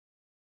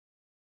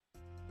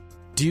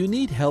Do you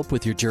need help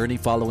with your journey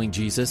following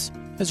Jesus?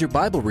 Has your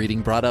Bible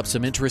reading brought up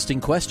some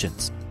interesting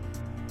questions?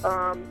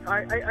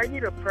 I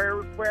need a prayer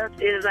request.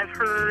 I've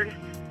heard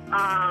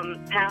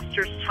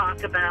pastors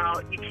talk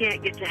about you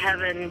can't get to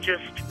heaven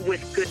just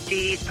with good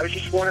deeds. I was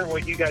just wondering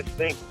what you guys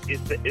think.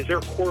 Is there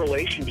a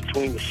correlation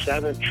between the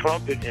seventh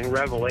trumpet in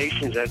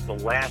Revelations as the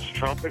last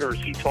trumpet, or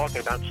is he talking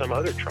about some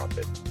other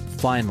trumpet?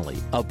 Finally,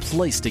 a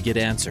place to get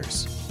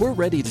answers. We're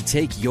ready to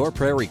take your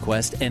prayer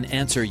request and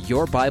answer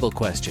your Bible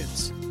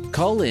questions.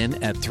 Call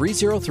in at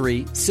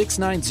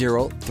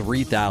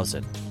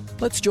 303-690-3000.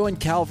 Let's join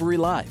Calvary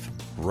Live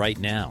right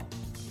now.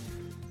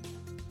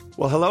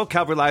 Well, hello,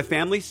 Calvary Live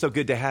family. So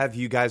good to have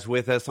you guys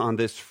with us on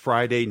this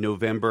Friday,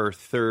 November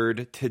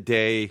 3rd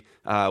today.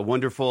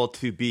 Wonderful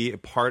to be a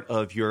part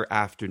of your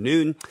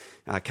afternoon.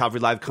 Calvary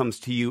Live comes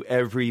to you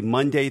every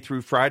Monday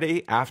through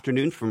Friday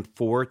afternoon from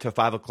 4 to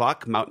 5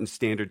 o'clock Mountain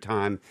Standard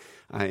Time.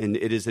 And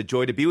it is a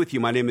joy to be with you.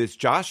 My name is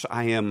Josh.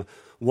 I am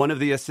one of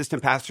the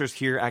assistant pastors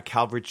here at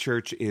Calvary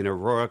Church in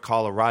Aurora,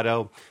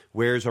 Colorado.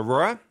 Where's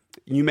Aurora?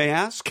 You may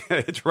ask.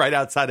 It's right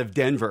outside of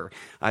Denver.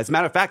 As a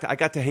matter of fact, I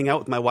got to hang out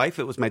with my wife.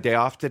 It was my day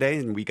off today,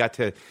 and we got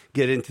to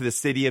get into the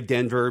city of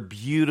Denver.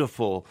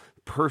 Beautiful,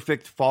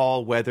 perfect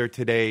fall weather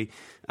today.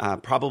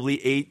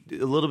 Probably ate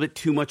a little bit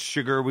too much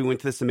sugar. We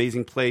went to this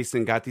amazing place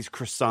and got these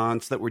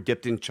croissants that were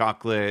dipped in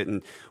chocolate,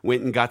 and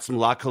went and got some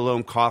La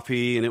Colombe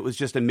coffee, and it was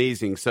just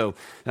amazing. So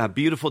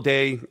beautiful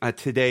day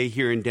today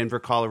here in Denver,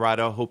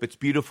 Colorado. Hope it's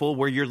beautiful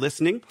where you're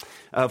listening.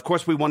 Of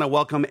course, we want to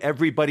welcome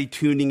everybody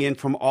tuning in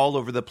from all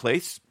over the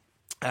place.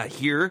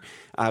 Here,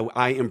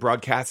 I am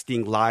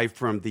broadcasting live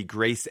from the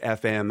Grace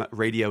FM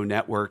radio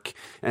network,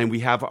 and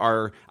we have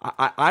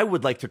I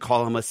would like to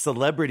call him a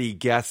celebrity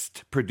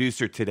guest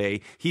producer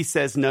today. He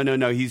says, no,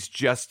 he's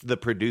just the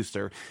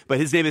producer. But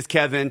his name is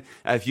Kevin.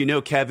 If you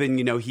know Kevin,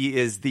 you know he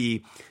is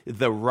the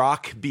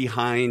rock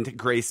behind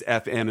Grace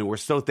FM, and we're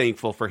so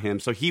thankful for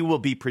him. So he will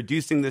be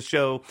producing the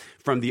show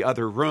from the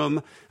other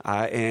room,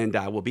 and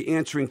will be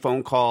answering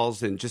phone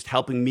calls and just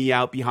helping me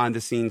out behind the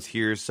scenes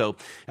here. So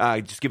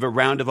just give a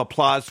round of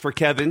applause for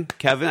Kevin.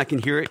 Kevin, I can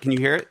hear it. Can you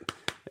hear it?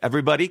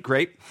 Everybody,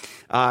 great.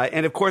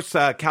 And of course,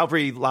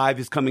 Calvary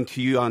Live is coming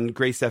to you on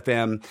Grace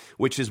FM,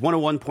 which is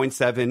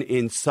 101.7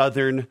 in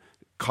southern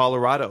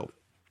Colorado.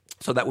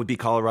 So that would be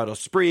Colorado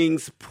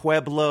Springs,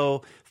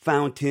 Pueblo,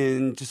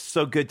 Fountain. Just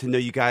so good to know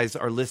you guys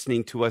are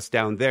listening to us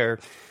down there.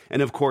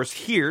 And of course,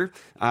 here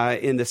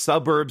in the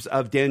suburbs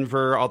of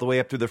Denver, all the way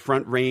up to the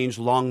Front Range,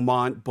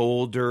 Longmont,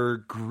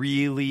 Boulder,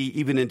 Greeley,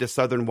 even into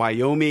southern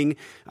Wyoming,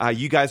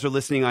 you guys are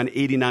listening on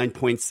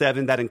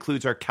 89.7. That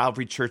includes our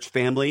Calvary Church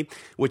family,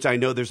 which I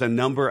know there's a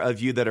number of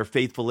you that are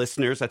faithful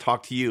listeners. I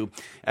talk to you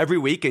every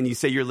week, and you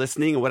say you're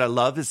listening. And what I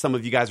love is some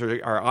of you guys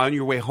are on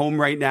your way home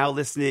right now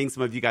listening.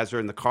 Some of you guys are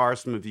in the car.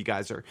 Some of you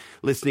guys are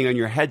listening on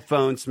your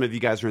headphones. Some of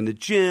you guys are in the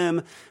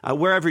gym.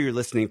 Wherever you're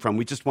listening from,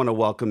 we just want to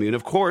welcome you. And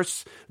of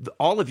course,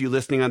 all of you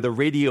listening on the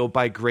Radio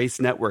by Grace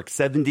Network,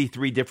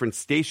 73 different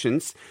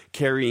stations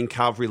carrying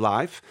Calvary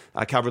Live.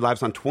 Calvary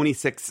Live's on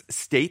 26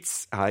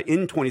 states,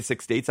 in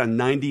 26 states, on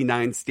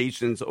 99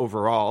 stations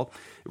overall.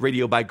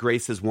 Radio by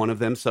Grace is one of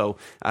them, so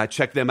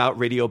check them out,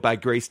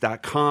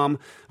 radiobygrace.com.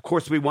 Of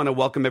course, we want to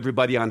welcome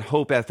everybody on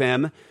Hope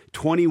FM,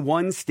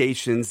 21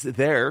 stations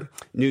there,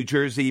 New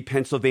Jersey,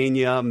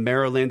 Pennsylvania,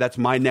 Maryland. That's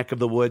my neck of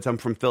the woods. I'm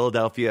from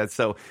Philadelphia,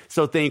 so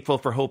thankful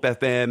for Hope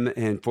FM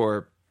and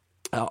for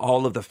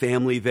all of the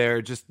family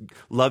there. Just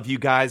love you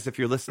guys. If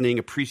you're listening,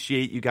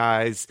 appreciate you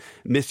guys,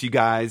 miss you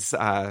guys.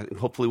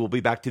 Hopefully we'll be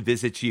back to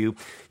visit you.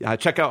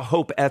 Check out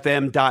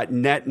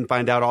hopefm.net and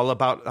find out all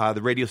about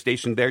the radio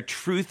station there.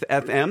 Truth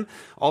FM,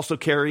 also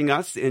carrying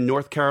us in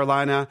North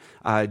Carolina,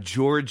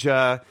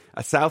 Georgia,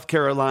 South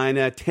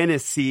Carolina,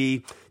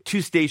 Tennessee.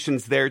 2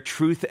 stations there,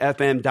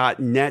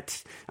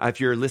 truthfm.net, if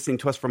you're listening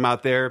to us from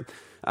out there.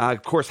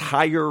 Of course,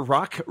 Higher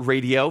Rock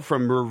Radio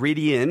from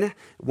Meridian,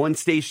 1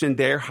 station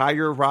there,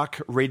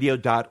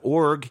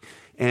 higherrockradio.org.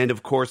 And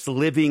of course,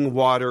 Living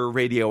Water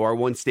Radio, our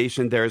 1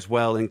 station there as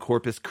well in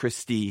Corpus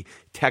Christi,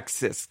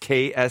 Texas,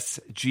 ksgr.org.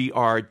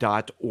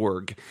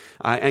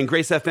 And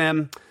Grace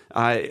FM,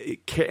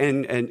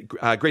 and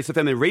Grace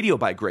FM and Radio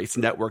by Grace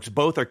networks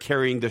both are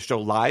carrying the show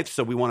live.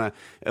 So we want to,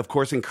 of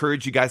course,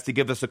 encourage you guys to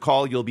give us a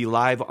call. You'll be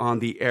live on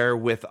the air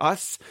with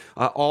us.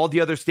 All the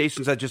other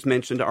stations I just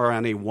mentioned are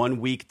on a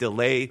 1-week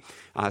delay.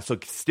 So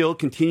still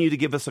continue to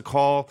give us a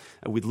call.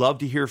 We'd love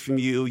to hear from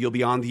you. You'll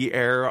be on the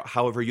air.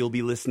 However, you'll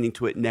be listening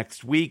to it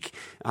next week.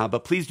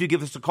 But please do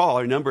give us a call.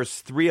 Our number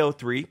is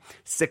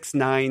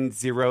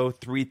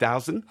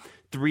 303-690-3000.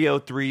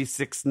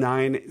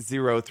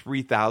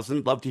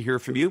 303-690-3000. Love to hear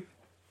from you.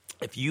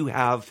 If you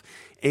have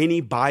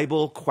any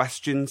Bible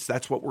questions,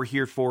 that's what we're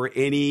here for.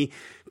 Any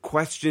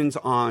questions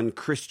on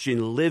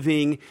Christian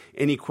living,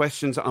 any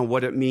questions on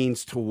what it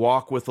means to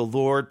walk with the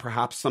Lord,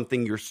 perhaps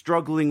something you're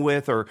struggling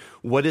with, or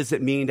what does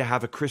it mean to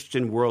have a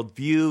Christian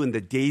worldview in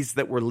the days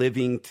that we're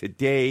living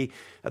today.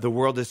 The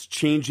world is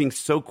changing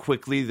so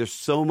quickly. There's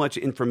so much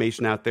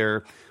information out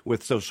there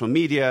with social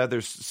media.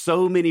 There's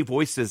so many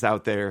voices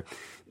out there.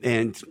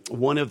 And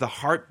one of the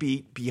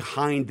heartbeat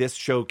behind this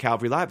show,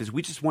 Calvary Live, is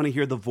we just want to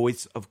hear the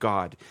voice of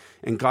God.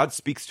 And God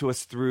speaks to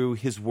us through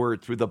his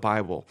word, through the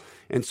Bible.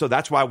 And so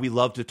that's why we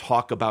love to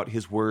talk about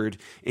his word,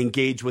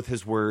 engage with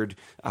his word,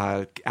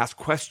 ask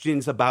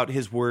questions about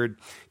his word.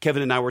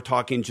 Kevin and I were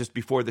talking just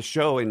before the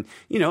show. And,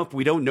 if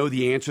we don't know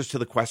the answers to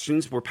the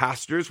questions, we're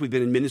pastors. We've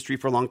been in ministry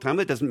for a long time.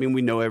 That doesn't mean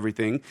we know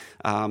everything.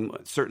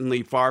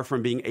 Certainly far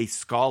from being a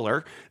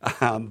scholar,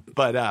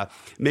 but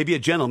maybe a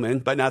gentleman,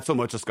 but not so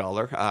much a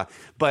scholar.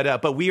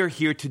 But we are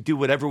here to do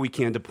whatever we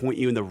can to point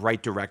you in the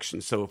right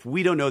direction. So if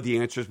we don't know the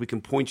answers, we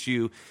can point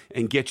you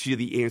and get you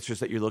the answers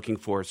that you're looking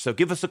for. So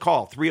give us a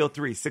call,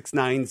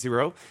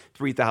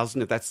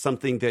 303-690-3000, if that's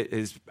something that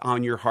is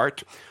on your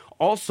heart.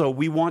 Also,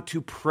 we want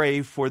to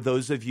pray for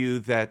those of you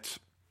that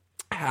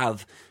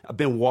have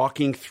been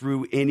walking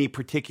through any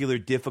particular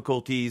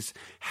difficulties,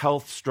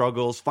 health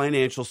struggles,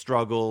 financial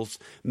struggles,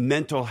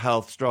 mental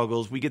health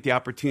struggles. We get the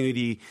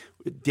opportunity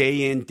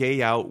day in, day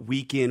out,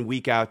 week in,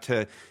 week out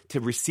to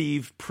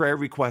receive prayer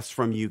requests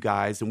from you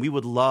guys. And we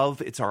would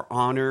love, it's our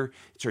honor,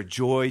 it's our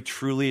joy,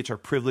 truly, it's our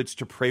privilege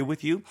to pray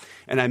with you.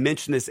 And I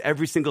mention this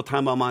every single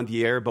time I'm on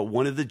the air, but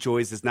one of the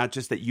joys is not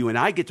just that you and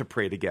I get to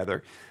pray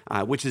together,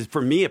 which is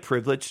for me a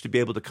privilege to be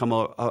able to come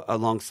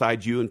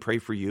alongside you and pray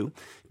for you,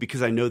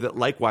 because I know that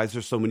likewise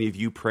there's so many of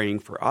you praying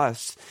for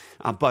us.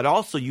 But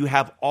also you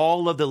have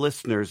all of the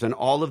listeners and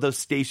all of those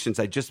stations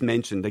I just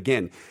mentioned.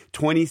 Again,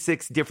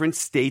 26 different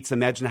states.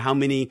 Imagine how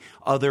many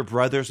other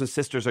brothers and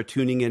sisters are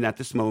tuning in at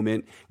this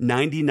moment.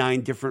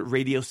 99 different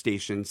radio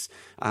stations,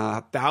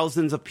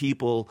 thousands of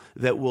people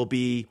that will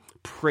be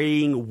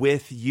praying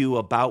with you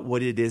about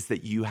what it is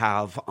that you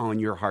have on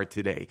your heart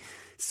today.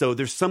 So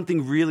there's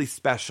something really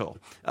special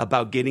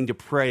about getting to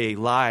pray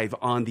live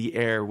on the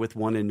air with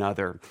one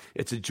another.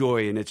 It's a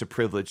joy and it's a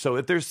privilege. So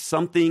if there's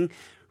something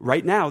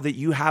right now that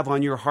you have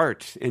on your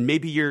heart, and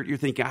maybe you're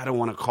thinking, I don't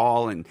want to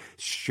call and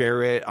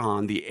share it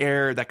on the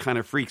air, that kind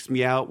of freaks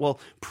me out. Well,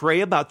 pray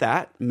about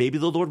that. Maybe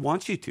the Lord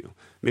wants you to.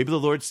 Maybe the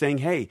Lord's saying,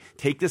 hey,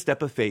 take the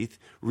step of faith,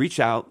 reach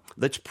out,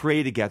 let's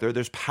pray together.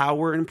 There's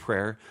power in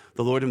prayer.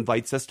 The Lord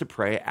invites us to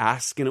pray.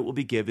 Ask and it will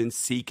be given.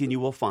 Seek and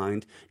you will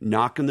find.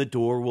 Knock and the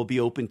door will be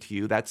open to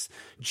you. That's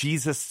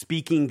Jesus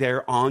speaking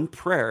there on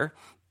prayer.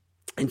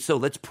 And so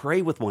let's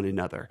pray with one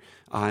another.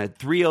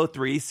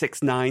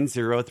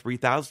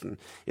 303-690-3000.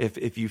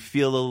 If you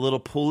feel a little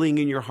pulling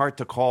in your heart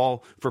to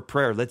call for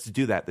prayer, let's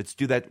do that. Let's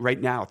do that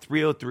right now.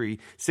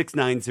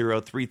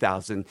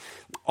 303-690-3000.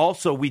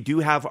 Also, we do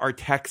have our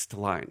text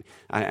line.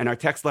 And our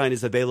text line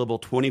is available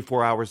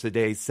 24 hours a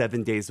day,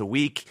 7 days a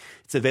week.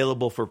 It's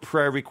available for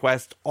prayer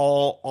requests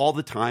all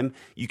the time.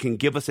 You can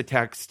give us a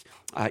text.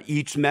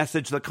 Each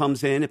message that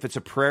comes in, if it's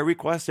a prayer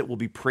request, it will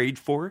be prayed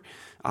for.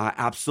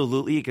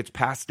 Absolutely. It gets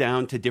passed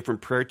down to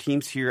different prayer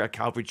teams here at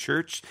Calvary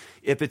Church.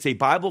 If it's a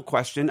Bible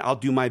question, I'll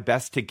do my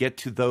best to get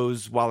to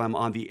those while I'm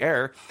on the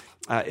air.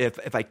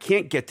 If I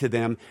can't get to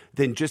them,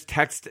 then just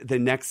text the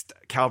next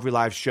Calvary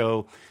Live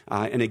show.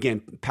 And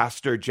again,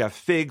 Pastor Jeff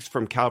Figs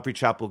from Calvary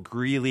Chapel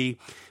Greeley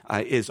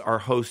is our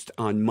host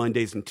on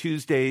Mondays and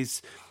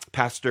Tuesdays.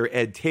 Pastor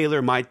Ed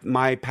Taylor,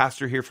 my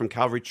pastor here from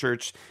Calvary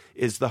Church,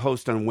 is the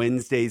host on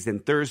Wednesdays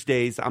and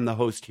Thursdays. I'm the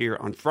host here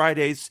on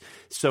Fridays.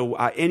 So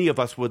any of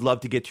us would love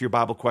to get to your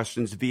Bible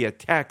questions via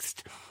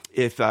text.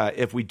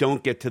 If we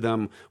don't get to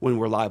them when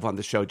we're live on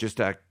the show, just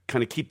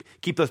kind of keep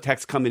those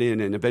texts coming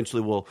in, and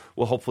eventually we'll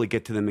hopefully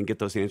get to them and get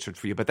those answered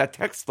for you. But that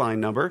text line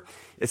number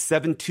is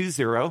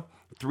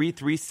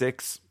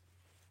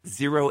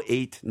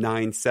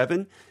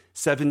 720-336-0897.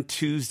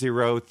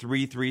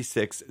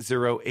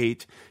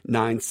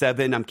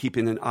 720-336-0897. I'm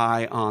keeping an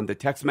eye on the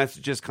text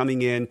messages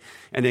coming in.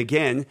 And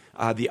again,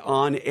 the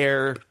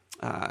on-air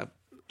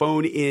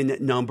phone-in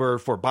number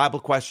for Bible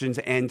questions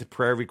and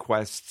prayer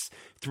requests,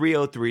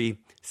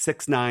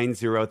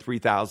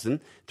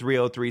 303-690-3000,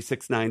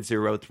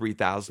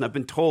 303-690-3000. I've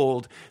been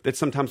told that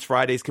sometimes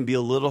Fridays can be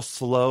a little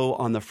slow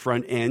on the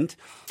front end.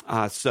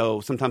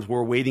 So sometimes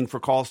we're waiting for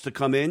calls to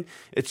come in.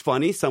 It's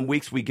funny. Some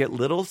weeks we get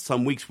little,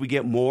 some weeks we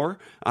get more.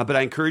 But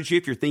I encourage you,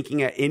 if you're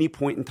thinking at any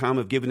point in time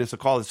of giving us a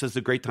call, this is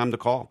a great time to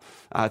call.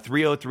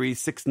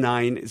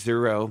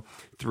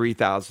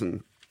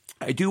 303-690-3000.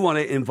 I do want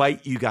to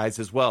invite you guys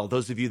as well,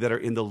 those of you that are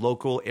in the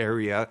local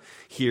area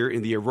here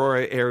in the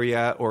Aurora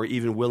area, or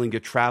even willing to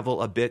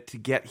travel a bit to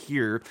get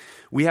here.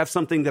 We have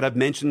something that I've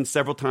mentioned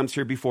several times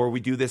here before.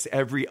 We do this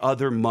every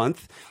other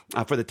month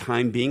for the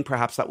time being.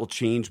 Perhaps that will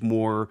change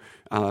more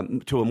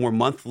to a more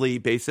monthly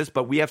basis,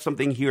 but we have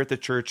something here at the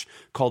church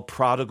called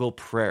Prodigal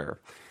Prayer.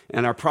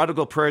 And our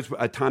prodigal prayer is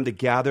a time to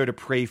gather to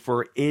pray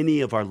for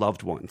any of our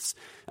loved ones.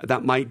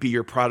 That might be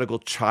your prodigal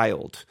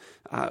child,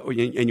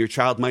 and your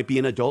child might be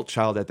an adult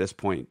child at this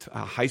point, a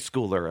high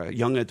schooler, a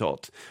young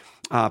adult.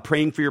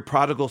 Praying for your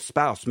prodigal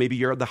spouse. Maybe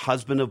you're the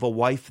husband of a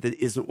wife that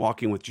isn't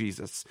walking with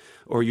Jesus,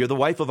 or you're the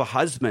wife of a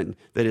husband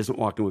that isn't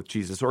walking with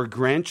Jesus, or a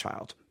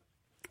grandchild.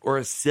 or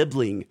a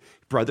sibling,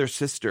 brother,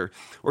 sister,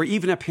 or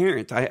even a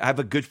parent. I have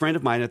a good friend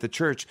of mine at the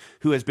church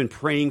who has been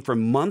praying for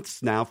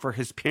months now for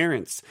his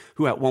parents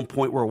who at one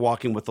point were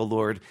walking with the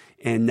Lord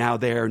and now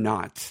they are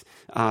not.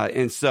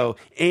 And so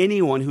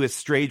anyone who has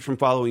strayed from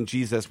following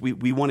Jesus,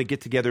 we want to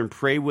get together and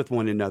pray with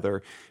one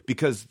another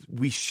because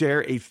we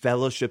share a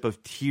fellowship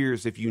of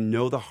tears if you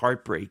know the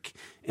heartbreak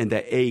and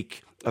the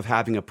ache of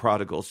having a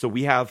prodigal. So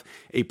we have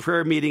a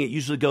prayer meeting. It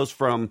usually goes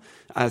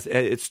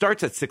it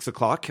starts at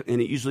 6:00 and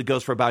it usually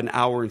goes for about an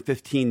hour and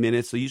 15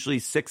 minutes. So usually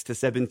 6 to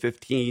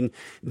 7:15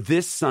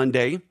 this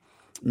Sunday,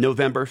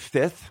 November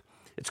 5th.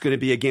 It's going to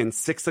be, again,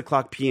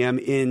 6:00 p.m.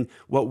 in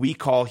what we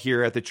call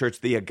here at the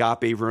church the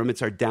Agape Room.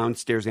 It's our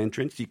downstairs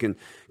entrance. You can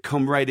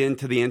come right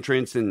into the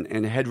entrance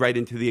and head right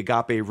into the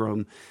Agape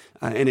Room.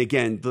 And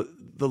again,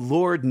 the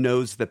Lord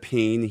knows the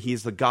pain.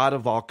 He's the God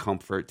of all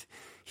comfort.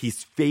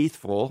 He's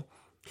faithful.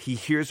 He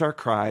hears our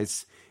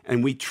cries,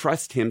 and we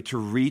trust him to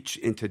reach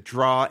and to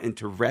draw and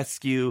to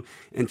rescue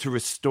and to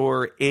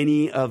restore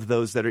any of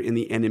those that are in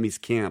the enemy's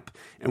camp.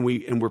 And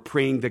we're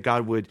praying that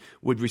God would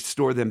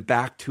restore them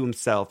back to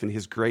himself in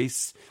his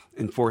grace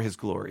and for his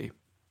glory.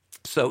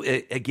 So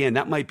again,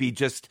 that might be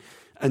just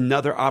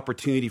another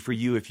opportunity for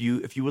you if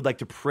you would like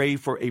to pray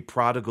for a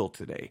prodigal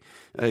today.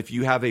 If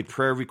you have a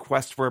prayer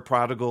request for a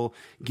prodigal,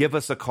 give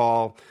us a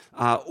call.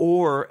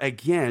 Or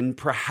again,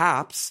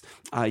 perhaps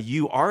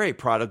you are a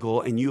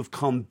prodigal and you have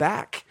come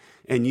back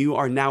and you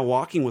are now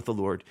walking with the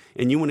Lord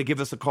and you want to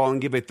give us a call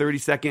and give a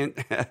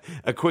 30-second,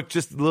 a quick,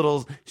 just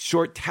little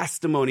short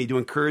testimony to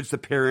encourage the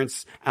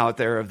parents out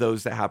there of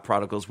those that have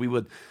prodigals. We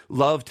would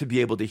love to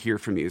be able to hear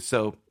from you.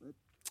 So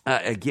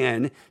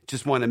again,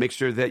 just want to make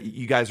sure that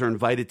you guys are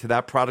invited to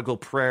that prodigal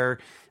prayer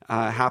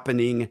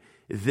happening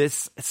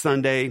this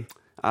Sunday,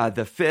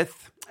 the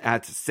 5th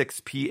at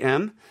 6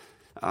 p.m.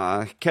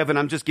 Kevin,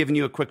 I'm just giving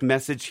you a quick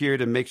message here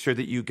to make sure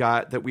that you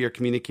got that we are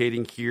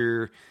communicating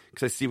here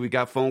because I see we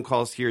got phone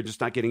calls here,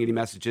 just not getting any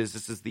messages.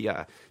 This is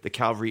the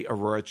Calvary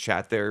Aurora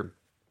chat there.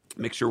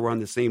 Make sure we're on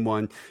the same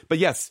one. But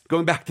yes,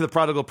 going back to the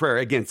prodigal prayer,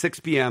 again, 6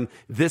 p.m.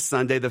 this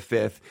Sunday, the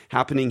 5th,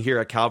 happening here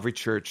at Calvary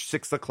Church,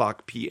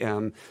 6:00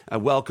 p.m.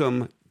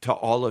 Welcome to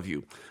all of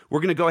you. We're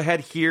going to go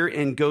ahead here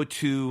and go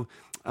to,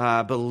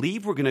 I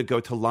believe we're going to go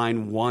to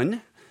line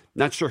 1.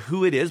 Not sure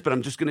who it is, but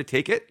I'm just going to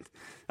take it.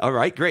 All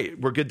right, great.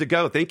 We're good to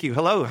go. Thank you.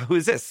 Hello, who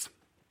is this?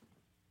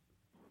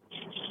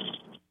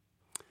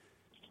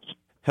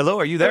 Hello,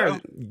 are you there? Hello.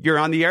 You're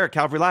on the air at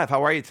Calvary Live.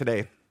 How are you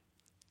today?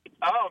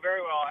 Oh,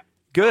 very well.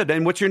 Good.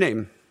 And what's your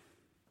name?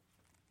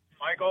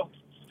 Michael.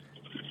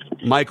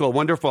 Michael,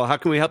 wonderful. How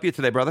can we help you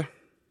today, brother?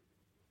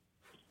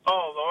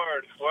 Oh,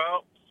 Lord.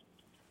 Well,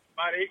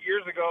 about 8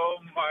 years ago,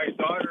 my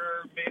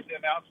daughter made the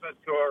announcement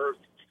to her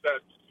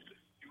that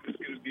she was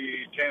going to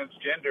be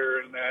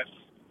transgender and that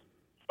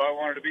if I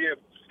wanted to be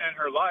in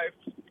her life,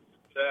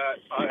 that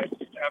I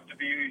have to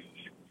be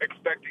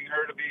expecting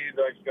her to be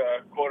like,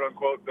 quote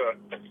unquote,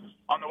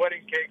 on the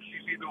wedding cake,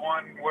 she'd be the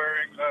one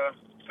wearing the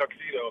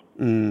tuxedo.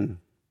 Mm.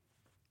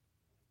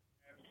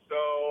 So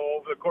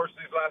over the course of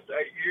these last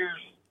 8 years,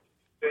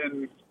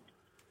 been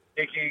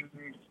taking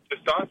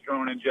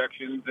testosterone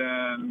injections,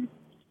 and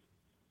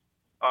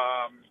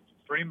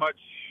pretty much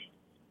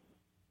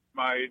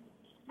my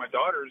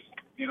daughter's,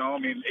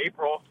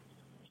 April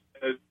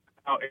is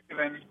now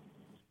 8,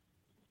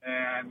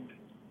 and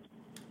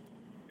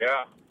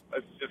yeah,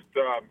 it's just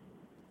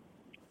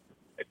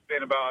it's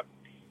been about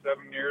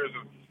 7 years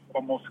of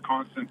almost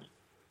constant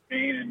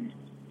pain,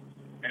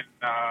 and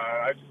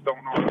I just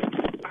don't know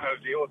how to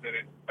deal with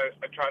it.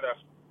 I try to.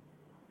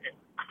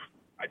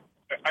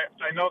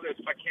 I know that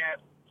I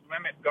can't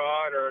limit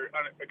God or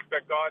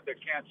expect God that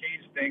can't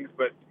change things,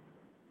 but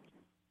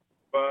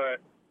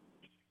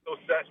so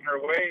set in her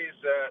ways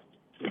that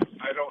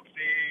I don't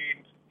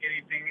see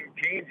anything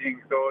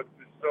changing. So it's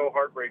just so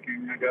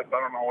heartbreaking. I guess I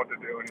don't know what to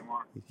do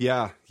anymore.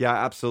 Yeah,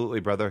 absolutely,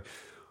 brother.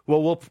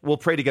 Well, we'll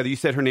pray together. You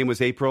said her name was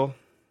April?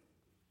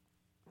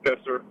 Yes,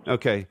 sir.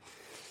 Okay.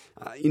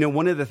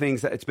 One of the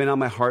things that it's been on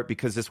my heart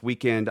because this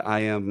weekend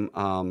I am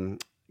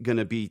going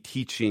to be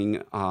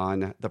teaching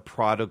on the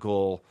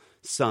prodigal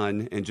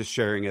son and just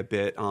sharing a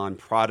bit on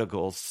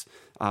prodigals,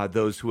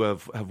 those who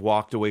have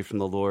walked away from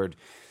the Lord,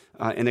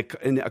 and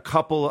a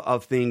couple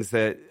of things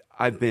that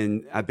I've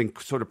been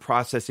sort of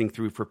processing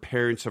through for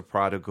parents of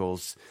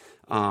prodigals,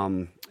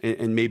 and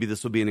maybe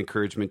this will be an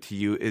encouragement to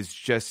you, is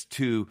just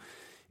to,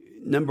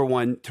 number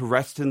one, to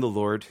rest in the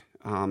Lord,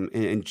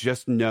 and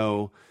just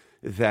know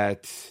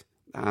that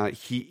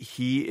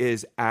he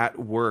is at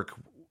work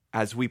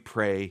as we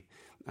pray,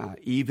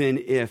 even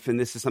if, and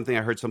this is something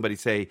I heard somebody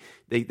say,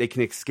 they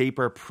can escape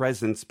our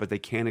presence, but they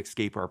can't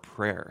escape our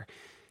prayer.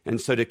 And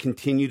so to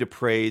continue to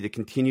pray, to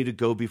continue to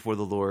go before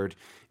the Lord,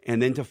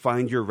 and then to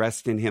find your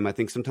rest in him. I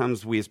think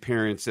sometimes we as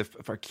parents,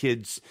 if our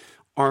kids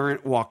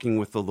aren't walking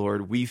with the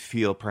Lord, we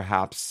feel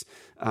perhaps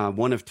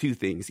one of two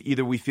things.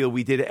 Either we feel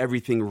we did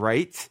everything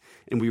right,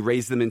 and we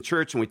raised them in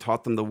church, and we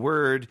taught them the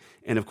word,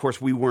 and of course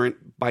we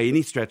weren't by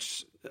any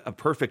stretch a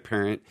perfect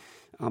parent.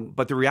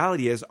 But the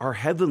reality is our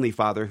Heavenly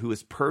Father, who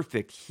is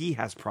perfect, he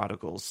has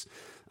prodigals.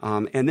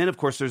 And then, of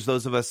course, there's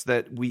those of us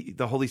that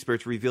the Holy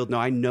Spirit's revealed, no,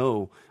 I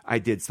know I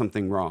did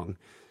something wrong.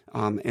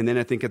 And then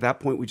I think at that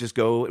point, we just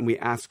go and we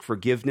ask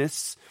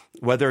forgiveness.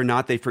 Whether or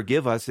not they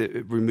forgive us,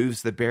 it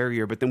removes the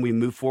barrier. But then we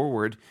move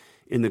forward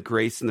in the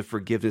grace and the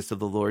forgiveness of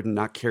the Lord and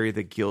not carry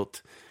the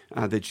guilt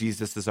that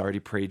Jesus has already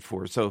prayed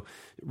for. So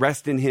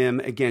rest in him.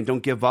 Again,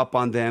 don't give up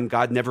on them.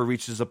 God never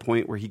reaches a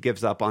point where he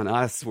gives up on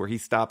us, where he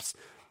stops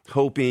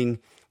hoping.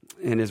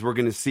 And as we're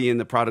going to see in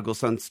the prodigal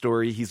son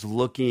story, he's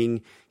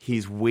looking,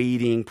 he's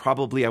waiting.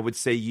 Probably, I would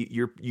say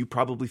you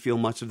probably feel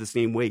much of the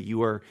same way.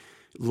 You are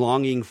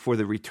longing for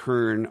the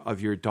return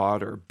of your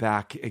daughter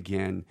back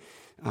again.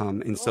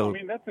 So, I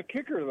mean, that's a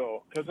kicker,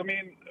 though, because, I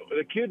mean,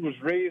 the kid was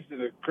raised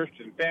in a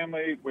Christian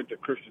family, went to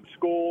Christian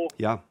school,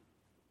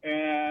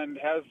 and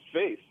has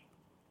faith,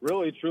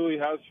 really, truly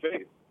has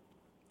faith.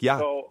 Yeah.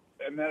 So,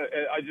 and then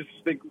I just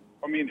think,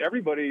 I mean,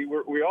 everybody,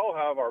 we all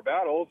have our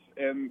battles,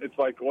 and it's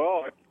like,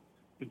 well,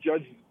 to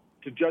judge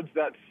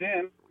that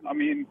sin, I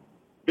mean,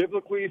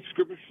 biblically,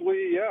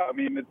 scripturally, I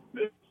mean,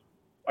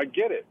 I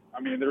get it.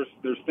 I mean,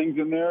 there's things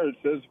in there. It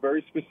says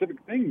very specific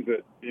things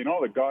that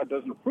that God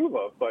doesn't approve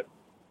of. But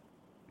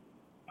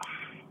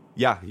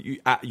you're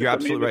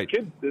absolutely right.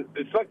 Kid,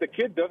 it's like the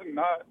kid does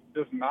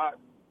not.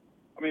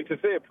 I mean, to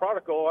say a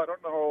prodigal, I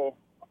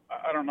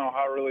don't know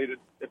how really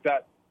if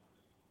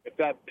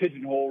that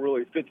pigeonhole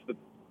really fits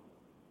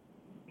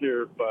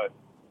here, but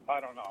I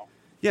don't know.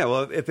 Yeah,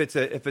 well, if it's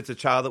a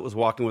child that was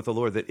walking with the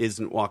Lord that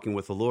isn't walking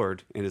with the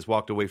Lord and has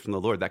walked away from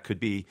the Lord, that could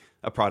be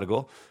a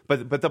prodigal.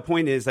 But the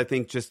point is, I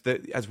think just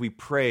that as we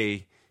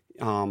pray,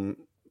 and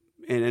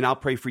I'll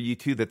pray for you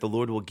too, that the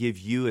Lord will give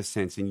you a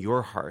sense in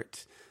your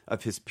heart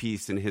of his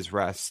peace and his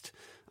rest.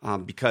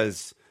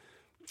 Because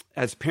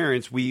as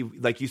parents,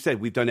 like you said,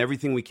 we've done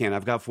everything we can.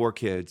 I've got 4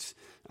 kids.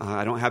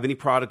 I don't have any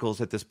prodigals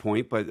at this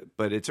point,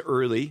 but it's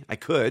early. I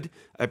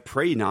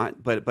pray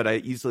not, but I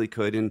easily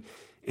could.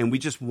 And we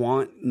just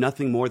want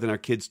nothing more than our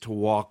kids to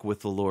walk with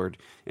the Lord.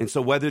 And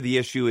so whether the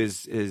issue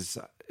is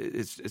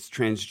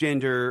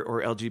transgender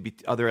or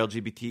other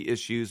LGBT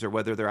issues, or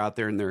whether they're out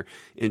there and they're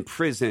in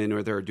prison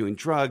or they're doing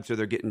drugs or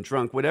they're getting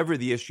drunk, whatever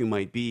the issue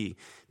might be,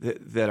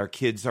 that our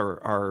kids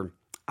are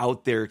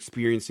out there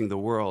experiencing the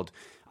world.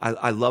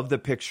 I love the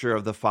picture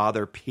of the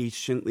father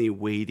patiently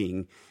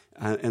waiting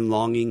and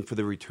longing for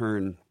the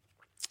return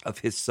of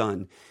his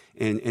son.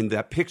 And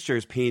that picture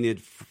is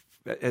painted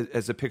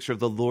as a picture of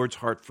the Lord's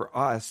heart for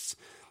us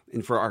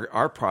and for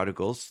our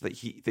prodigals, that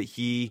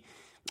he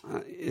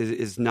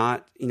is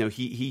not,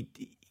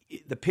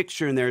 the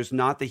picture in there is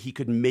not that he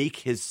could make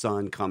his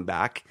son come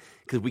back,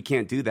 because we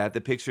can't do that.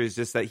 The picture is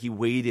just that he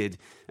waited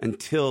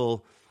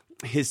until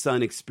his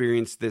son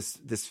experienced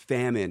this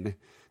famine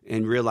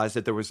and realized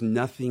that there was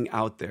nothing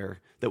out there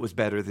that was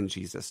better than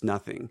Jesus,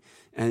 nothing,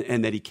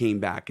 and that he came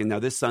back. And now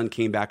this son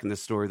came back in the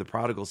story, the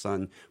prodigal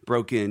son,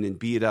 broken and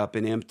beat up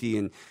and empty,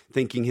 and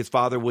thinking his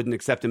father wouldn't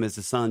accept him as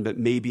a son, but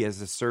maybe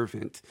as a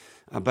servant.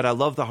 But I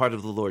love the heart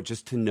of the Lord,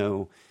 just to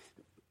know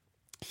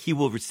he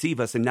will receive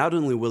us. And not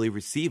only will he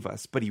receive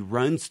us, but he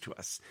runs to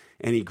us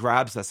and he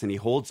grabs us and he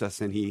holds us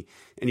and he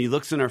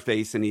looks in our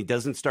face, and he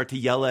doesn't start to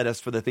yell at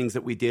us for the things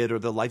that we did or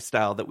the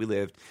lifestyle that we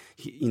lived.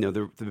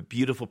 The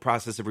beautiful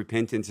process of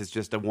repentance is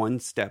just a one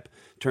step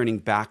turning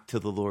back to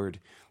the Lord,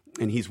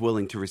 and he's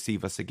willing to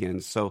receive us again.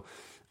 So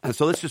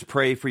let's just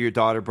pray for your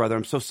daughter, brother.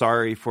 I'm so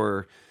sorry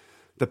for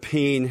the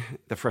pain,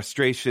 the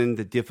frustration,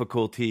 the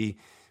difficulty.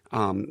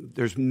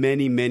 There's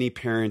many, many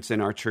parents in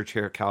our church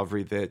here at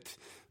Calvary that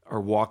are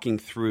walking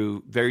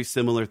through very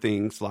similar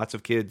things. Lots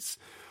of kids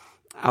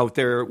out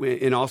there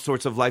in all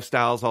sorts of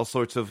lifestyles, all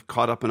sorts of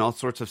caught up in all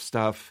sorts of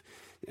stuff.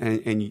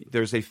 And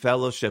there's a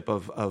fellowship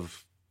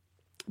of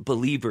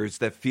believers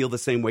that feel the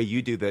same way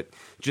you do, that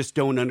just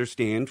don't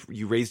understand.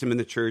 You raised them in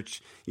the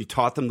church, you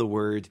taught them the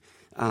word,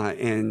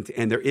 and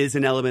there is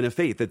an element of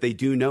faith that they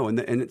do know.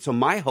 And so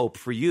my hope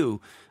for you,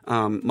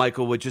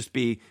 Michael, would just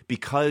be,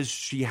 because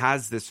she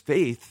has this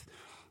faith,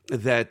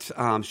 that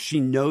she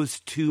knows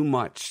too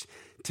much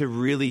to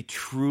really,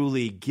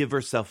 truly give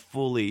herself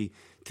fully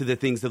to the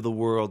things of the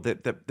world,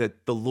 that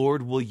the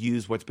Lord will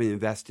use what's been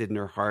invested in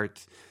her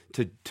heart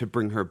to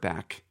bring her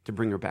back,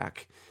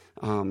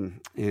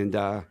 and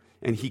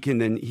he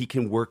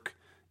can work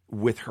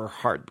with her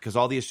heart, because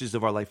all the issues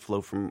of our life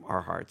flow from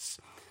our hearts.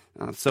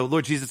 So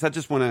Lord Jesus, I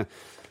just want to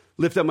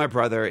lift up my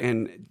brother,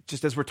 and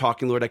just as we're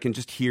talking, Lord, I can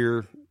just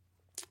hear,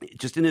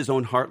 just in his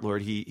own heart,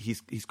 Lord,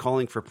 he's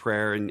calling for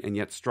prayer, and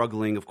yet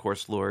struggling, of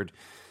course, Lord,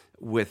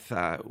 with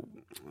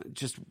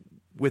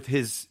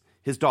his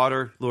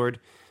daughter, Lord,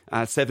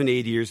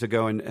 7-8 years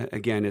ago, and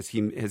again, as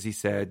he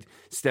said,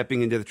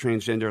 stepping into the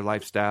transgender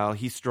lifestyle,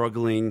 he's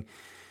struggling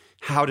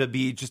how to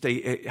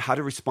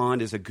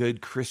respond as a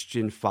good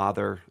Christian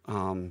father.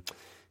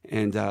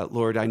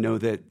 Lord, I know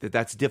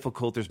that's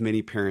difficult. There's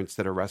many parents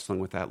that are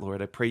wrestling with that,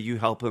 Lord. I pray you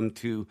help him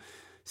to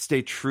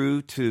stay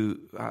true to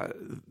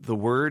the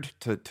word,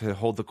 to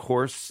hold the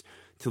course,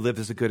 to live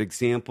as a good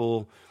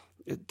example,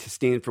 to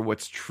stand for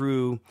what's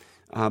true.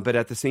 but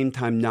at the same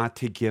time, not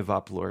to give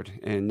up, Lord,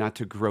 and not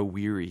to grow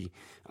weary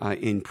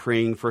in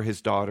praying for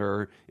his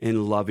daughter,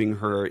 in loving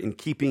her, in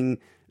keeping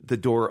the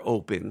door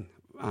open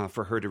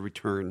for her to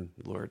return,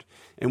 Lord.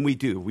 And we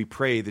do. We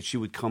pray that she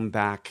would come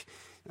back,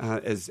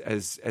 as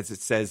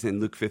it says in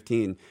Luke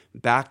 15,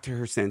 back to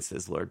her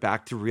senses, Lord,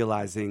 back to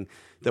realizing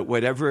that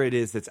whatever it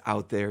is that's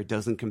out there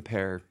doesn't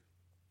compare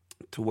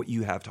to what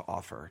you have to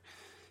offer.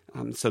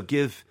 So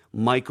give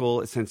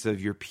Michael a sense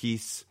of your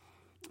peace.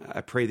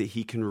 I pray that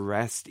he can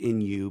rest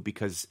in you,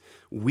 because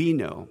we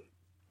know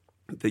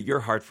that your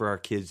heart for our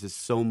kids is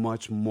so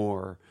much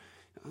more,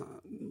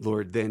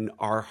 Lord, than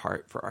our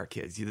heart for our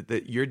kids.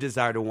 That your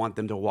desire to want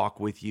them to walk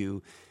with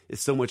you is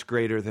so much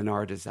greater than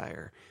our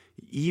desire.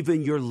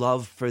 Even your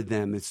love for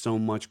them is so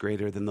much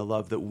greater than the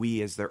love that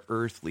we as their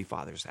earthly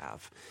fathers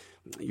have.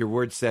 Your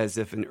word says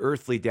if an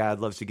earthly dad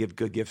loves to give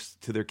good gifts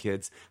to their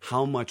kids,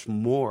 how much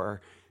more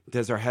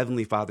does our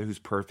Heavenly Father, who's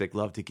perfect,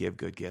 love to give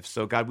good gifts?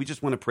 So, God, we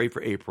just want to pray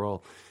for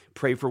April.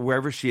 Pray for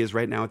wherever she is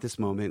right now at this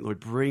moment. Lord,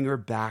 bring her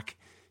back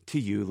to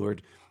you.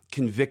 Lord,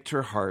 convict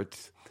her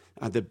heart.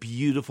 The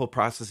beautiful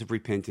process of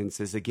repentance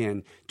is,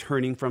 again,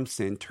 turning from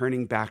sin,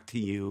 turning back to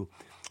you.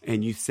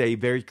 And you say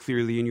very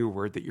clearly in your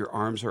word that your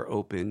arms are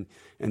open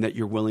and that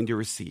you're willing to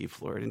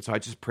receive, Lord. And so I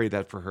just pray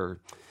that for her.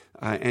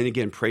 And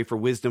again, pray for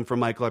wisdom for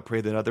Michael. I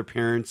pray that other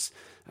parents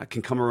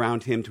can come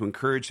around him to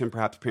encourage him,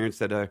 perhaps parents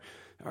that are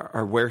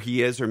where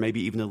he is or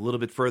maybe even a little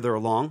bit further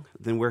along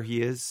than where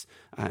he is,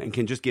 and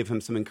can just give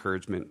him some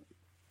encouragement.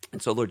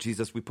 And so, Lord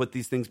Jesus, we put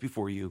these things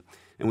before you,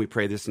 and we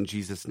pray this in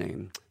Jesus'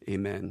 name.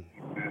 Amen.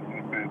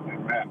 Amen.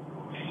 Amen.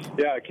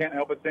 Yeah, I can't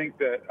help but think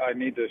that I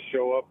need to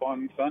show up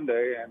on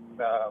Sunday and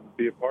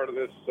be a part of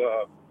this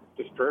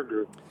prayer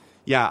group.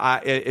 Yeah,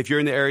 if you're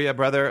in the area,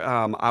 brother,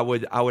 I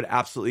would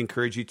absolutely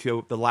encourage you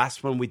to. The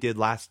last one we did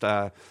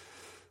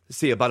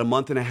about a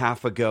month and a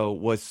half ago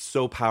was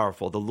so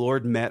powerful. The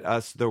Lord met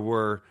us. There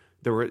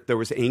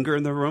was anger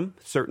in the room,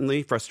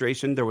 certainly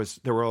frustration. There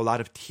were a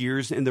lot of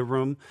tears in the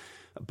room.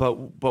 But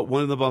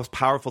one of the most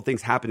powerful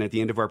things happened at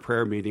the end of our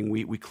prayer meeting.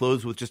 We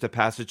closed with just a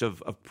passage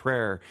of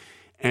prayer,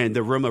 and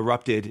the room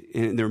erupted,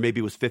 and there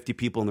maybe was 50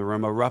 people in the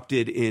room,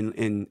 erupted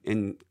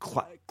in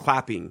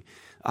clapping.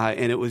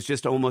 And it was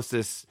just almost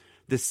this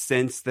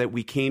sense that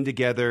we came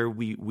together,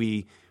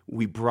 we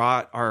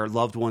brought our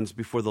loved ones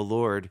before the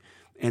Lord,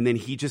 and then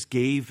he just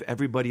gave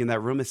everybody in that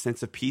room a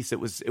sense of peace. It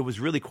was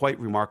really quite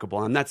remarkable.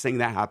 I'm not saying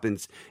that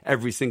happens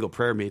every single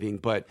prayer meeting,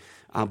 but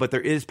there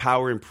is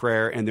power in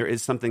prayer, and there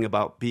is something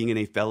about being in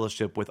a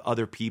fellowship with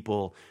other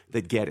people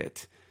that get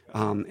it.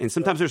 And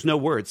sometimes there's no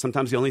words.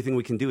 Sometimes the only thing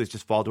we can do is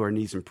just fall to our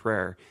knees in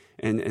prayer,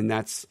 and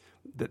that's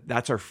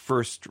our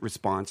first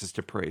response, is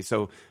to pray.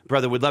 So,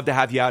 brother, we'd love to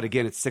have you out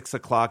again at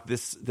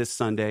 6:00 this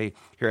Sunday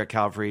here at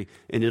Calvary,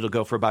 and it'll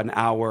go for about an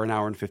hour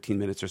and 15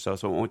 minutes or so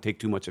it won't take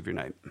too much of your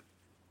night.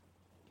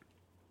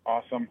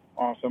 Awesome.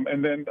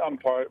 And then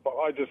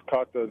I just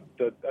caught I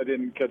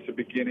didn't catch the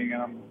beginning,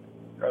 and I'm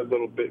a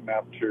little bit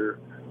napped here.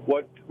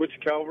 Which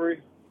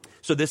Calvary?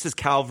 So this is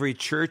Calvary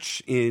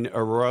Church in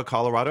Aurora,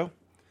 Colorado.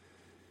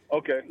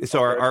 Okay.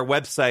 So our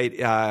website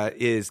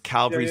is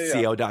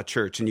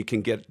calvaryco.church, and you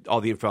can get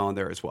all the info on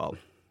there as well.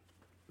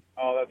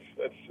 Oh,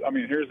 that's. I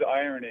mean, here's the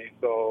irony.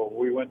 So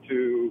we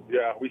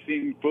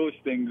seen Foolish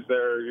Things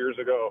there years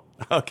ago.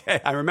 Okay,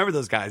 I remember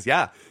those guys.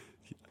 Yeah,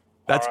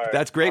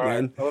 that's great,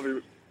 man. I love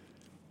you.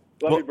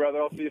 Love you, brother.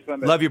 I'll see you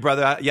Sunday. Love you,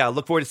 brother. Yeah,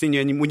 look forward to seeing you.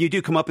 And when you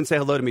do come up and say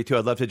hello to me too,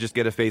 I'd love to just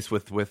get a face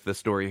with the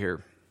story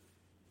here.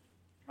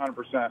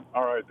 100%.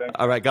 All right, thanks.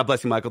 All right, God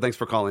bless you, Michael. Thanks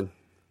for calling.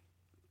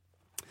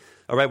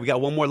 All right, we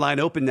got one more line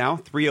open now,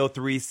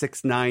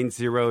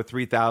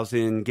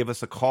 303-690-3000. Give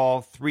us a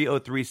call,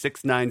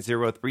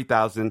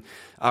 303-690-3000.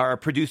 Our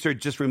producer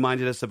just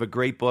reminded us of a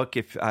great book.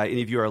 If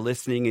any of you are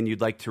listening and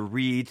you'd like to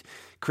read,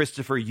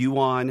 Christopher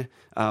Yuan,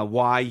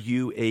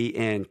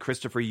 Y-U-A-N.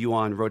 Christopher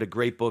Yuan wrote a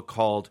great book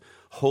called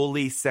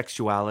Holy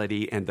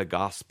Sexuality and the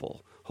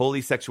Gospel.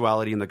 Holy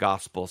Sexuality and the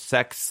Gospel,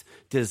 Sex,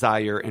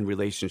 Desire, and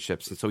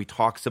Relationships. And so he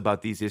talks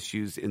about these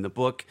issues in the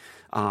book.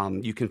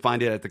 You can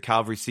find it at the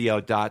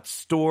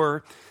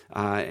calvaryco.store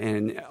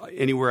and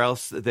anywhere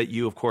else that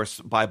you, of course,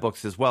 buy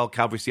books as well.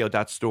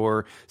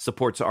 calvaryco.store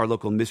supports our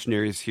local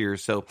missionaries here.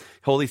 So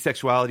Holy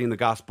Sexuality and the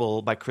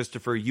Gospel by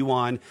Christopher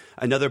Yuan.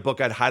 Another book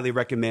I'd highly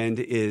recommend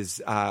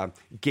is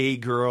Gay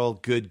Girl,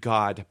 Good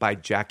God by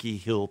Jackie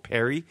Hill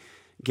Perry.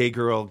 Gay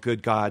Girl,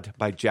 Good God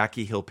by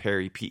Jackie Hill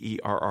Perry, Perry.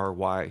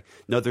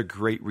 Another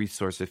great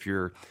resource if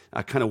you're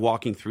kind of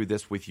walking through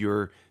this with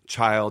your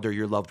child or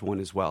your loved one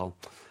as well.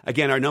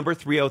 Again, our number,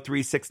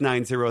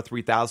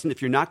 303-690-3000.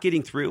 If you're not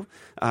getting through,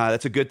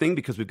 that's a good thing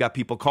because we've got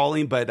people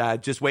calling,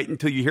 but just wait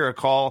until you hear a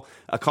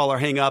caller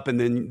hang up, and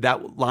then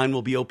that line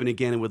will be open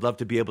again, and we'd love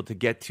to be able to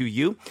get to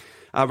you.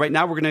 Right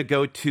now, we're going to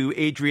go to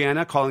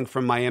Adriana calling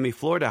from Miami,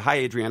 Florida. Hi,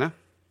 Adriana.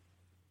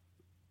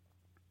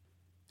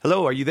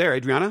 Hello, are you there,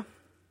 Adriana?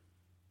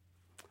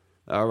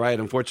 All right.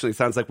 Unfortunately, it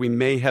sounds like we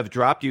may have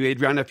dropped you.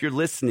 Adriana, if you're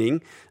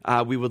listening,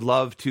 we would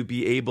love to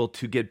be able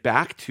to get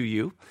back to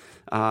you.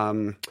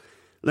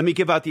 Let me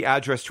give out the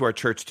address to our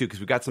church, too, because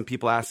we've got some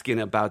people asking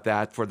about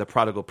that for the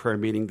prodigal prayer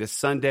meeting this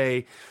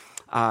Sunday.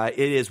 It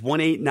is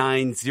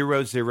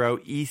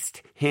 18900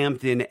 East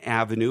Hampton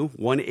Avenue,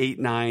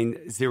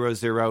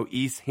 18900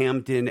 East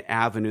Hampton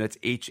Avenue. That's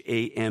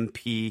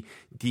Hampden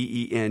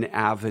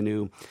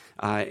Avenue.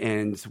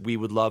 And we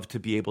would love to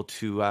be able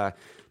to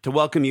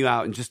welcome you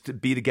out and just to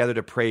be together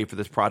to pray for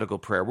this prodigal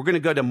prayer. We're going to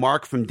go to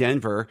Mark from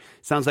Denver.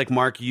 Sounds like,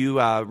 Mark, you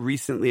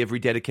recently have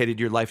rededicated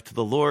your life to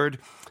the Lord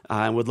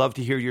and would love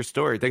to hear your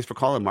story. Thanks for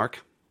calling, Mark.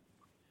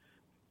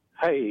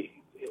 Hi.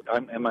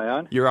 Am I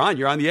on? You're on.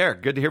 You're on the air.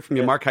 Good to hear from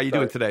you, Mark. How you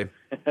doing today?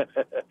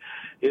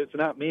 It's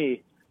not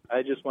me.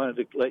 I just wanted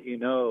to let you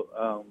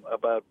know,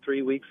 about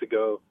 3 weeks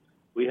ago,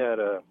 we had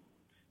a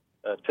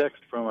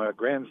text from our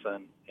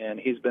grandson, and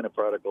he's been a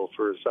prodigal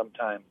for some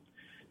time.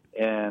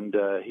 And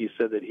he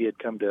said that he had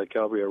come to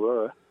Calvary,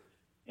 Aurora,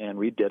 and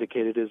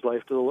rededicated his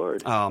life to the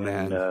Lord. Oh,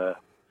 man.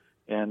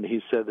 And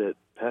he said that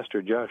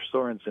Pastor Josh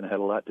Sorensen had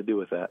a lot to do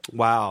with that.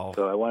 Wow.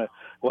 So I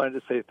wanted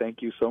to say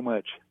thank you so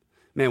much.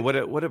 Man, what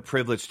a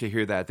privilege to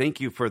hear that.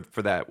 Thank you for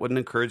that. What an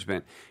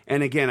encouragement.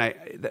 And again,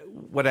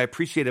 what I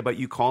appreciate about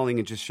you calling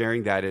and just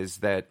sharing that is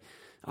that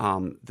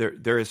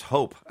there is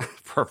hope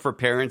for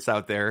parents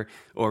out there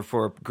or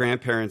for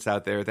grandparents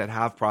out there that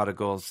have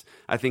prodigals.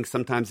 I think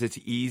sometimes it's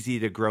easy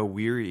to grow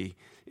weary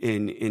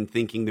in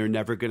thinking they're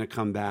never going to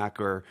come back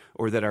or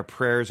that our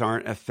prayers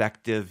aren't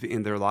effective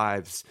in their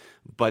lives.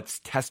 But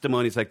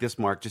testimonies like this,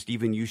 Mark, just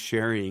even you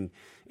sharing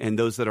and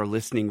those that are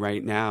listening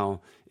right now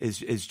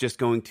is just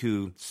going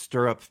to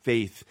stir up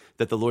faith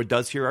that the Lord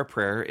does hear our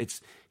prayer.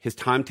 His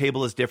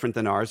timetable is different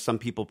than ours. Some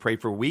people pray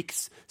for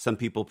weeks, some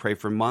people pray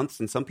for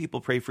months, and some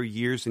people pray for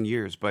years and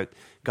years. But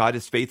God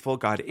is faithful.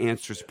 God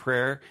answers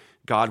prayer.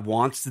 God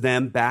wants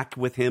them back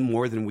with him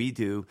more than we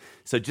do.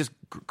 So just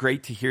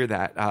great to hear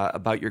that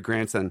about your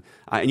grandson.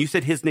 And you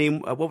said his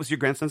name, what was your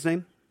grandson's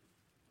name?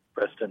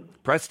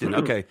 Preston.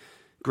 Okay.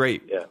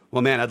 Great. Yeah.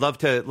 Well, man, I'd love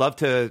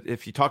to,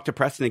 if you talk to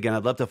Preston again,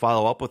 I'd love to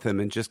follow up with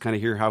him and just kind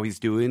of hear how he's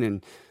doing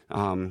and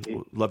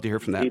love to hear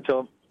from that. He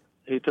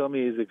told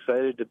me he's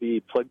excited to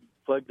be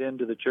plugged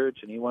into the church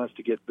and he wants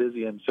to get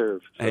busy and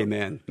serve. So.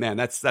 Amen. Man,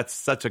 that's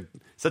such a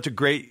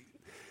great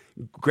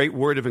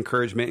word of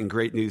encouragement and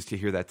great news to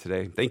hear that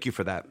today. Thank you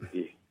for that.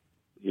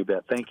 You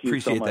bet. Thank you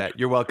Appreciate so much that.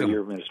 You're welcome. for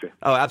your ministry.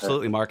 Oh,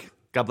 absolutely, Mark.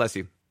 God bless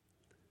you.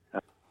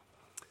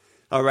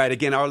 All right.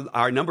 Again,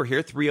 our number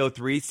here,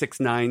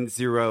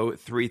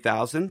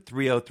 303-690-3000,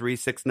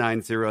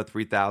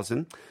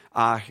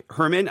 303-690-3000.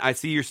 Herman, I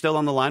see you're still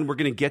on the line. We're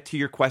going to get to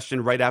your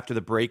question right after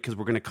the break because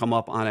we're going to come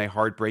up on a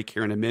hard break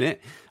here in a minute.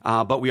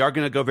 But we are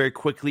going to go very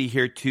quickly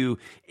here to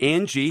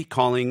Angie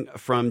calling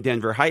from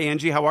Denver. Hi,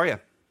 Angie. How are you?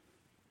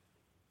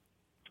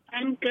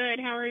 I'm good.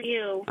 How are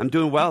you? I'm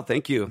doing well.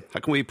 Thank you. How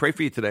can we pray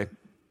for you today?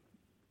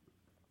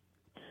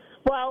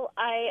 Well,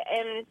 I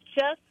am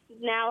just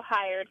now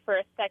hired for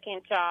a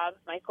second job.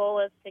 My goal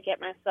is to get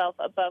myself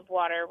above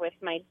water with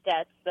my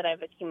debts that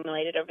I've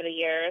accumulated over the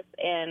years.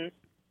 And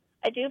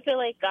I do feel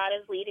like God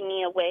is leading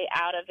me a way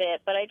out of it,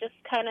 but I just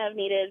kind of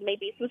needed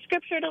maybe some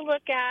scripture to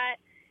look at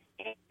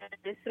and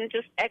some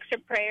just extra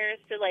prayers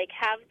to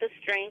have the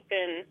strength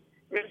and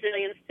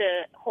resilience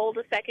to hold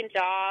a second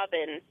job.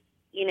 And,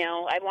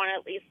 I want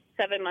at least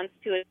 7 months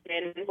to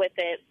end with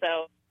it.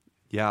 So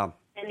yeah,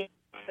 I need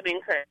some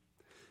encouragement.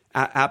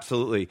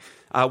 Absolutely.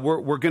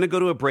 We're going to go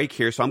to a break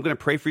here, so I'm going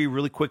to pray for you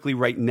really quickly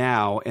right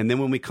now, and then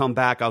when we come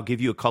back, I'll give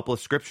you a couple of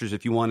scriptures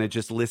if you want to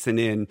just listen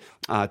in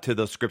to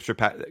those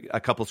a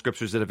couple of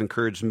scriptures that have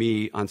encouraged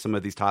me on some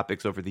of these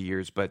topics over the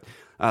years. But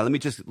let me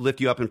just lift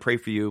you up and pray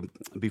for you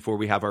before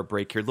we have our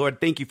break here.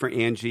 Lord, thank you for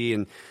Angie,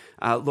 and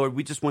Lord,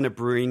 we just want to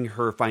bring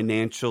her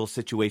financial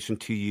situation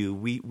to you.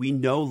 We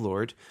know,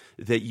 Lord,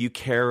 that you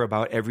care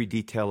about every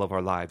detail of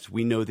our lives.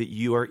 We know that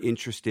you are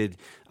interested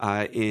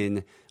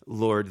in,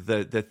 Lord,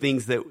 the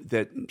things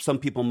that some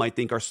people might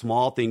think are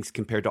small things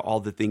compared to all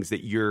the things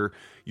that you're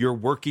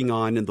working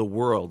on in the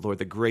world, Lord,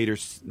 the greater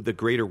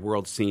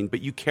world scene.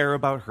 But you care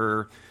about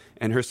her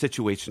and her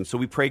situation. So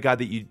we pray, God,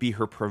 that you'd be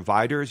her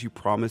provider as you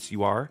promise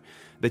you are,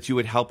 that you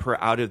would help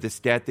her out of this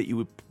debt, that you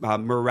would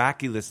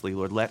miraculously,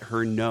 Lord, let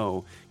her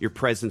know your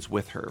presence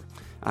with her.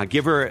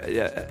 Give her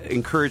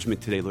encouragement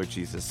today, Lord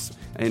Jesus,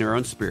 in her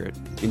own spirit.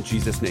 In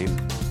Jesus' name.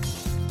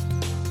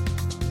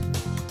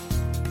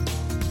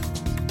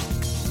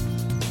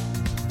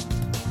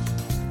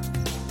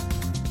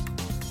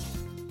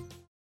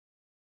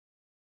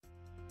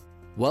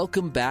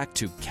 Welcome back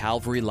to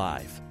Calvary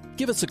Live.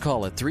 Give us a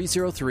call at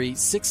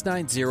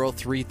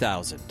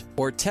 303-690-3000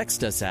 or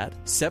text us at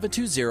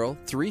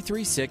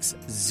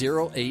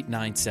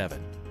 720-336-0897.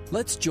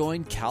 Let's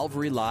join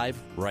Calvary Live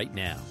right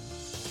now.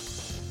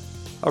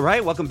 All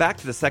right, welcome back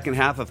to the second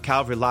half of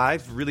Calvary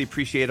Live. Really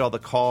appreciate all the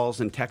calls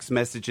and text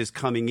messages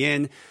coming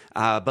in.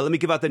 But let me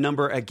give out the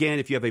number again.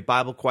 If you have a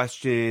Bible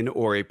question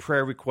or a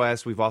prayer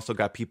request, we've also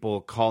got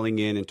people calling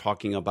in and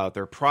talking about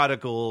their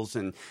prodigals,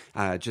 and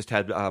just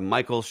had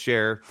Michael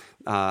share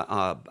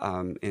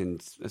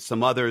and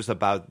some others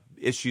about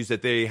issues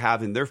that they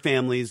have in their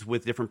families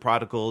with different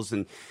prodigals.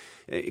 And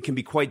it can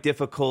be quite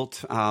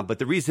difficult. But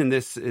the reason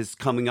this is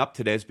coming up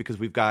today is because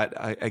we've got,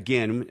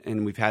 again,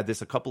 and we've had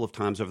this a couple of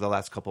times over the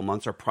last couple of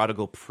months, our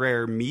prodigal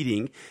prayer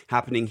meeting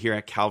happening here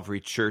at Calvary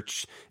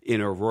Church in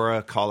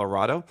Aurora,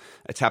 Colorado.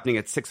 It's happening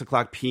at 6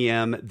 o'clock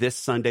p.m. this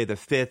Sunday, the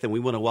 5th, and we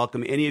want to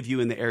welcome any of you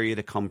in the area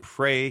to come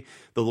pray.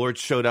 The Lord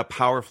showed up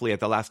powerfully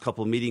at the last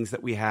couple of meetings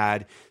that we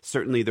had.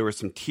 Certainly there were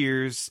some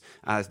tears.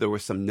 There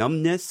was some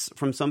numbness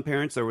from some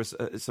parents. There was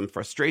some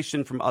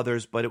frustration from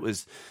others, but it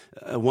was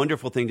a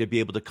wonderful thing to be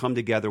able to come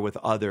together with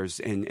others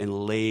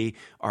and lay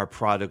our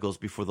prodigals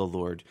before the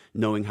Lord,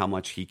 knowing how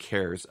much He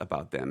cares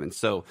about them. And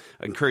so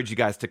I encourage you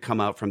guys to come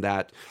out from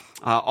that.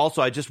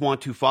 Also, I just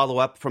want to follow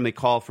up from a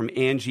call from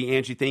Angie.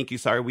 Angie, thank you.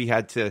 Sorry we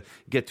had to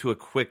get to a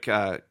quick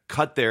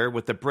cut there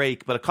with the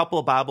break, but a couple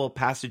of Bible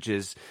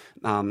passages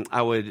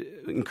I would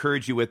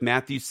encourage you with.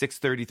 Matthew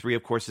 6:33,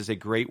 of course, is a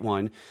great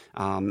one.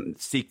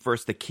 Seek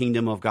first the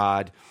kingdom of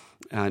God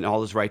and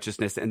all His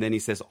righteousness. And then He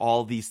says,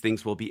 all these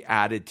things will be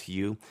added to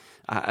you.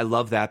 I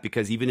love that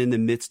because even in the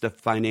midst of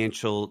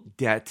financial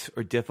debt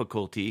or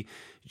difficulty,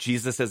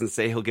 Jesus doesn't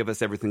say He'll give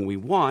us everything we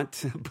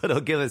want, but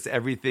He'll give us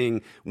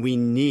everything we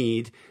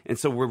need. And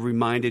so we're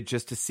reminded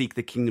just to seek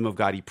the kingdom of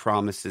God. He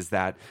promises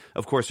that.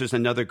 Of course, there's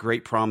another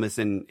great promise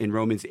in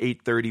Romans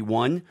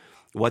 8:31.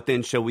 What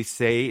then shall we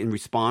say in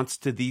response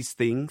to these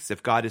things?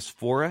 If God is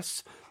for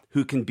us,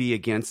 who can be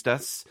against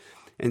us?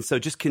 And so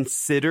just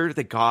consider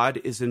that God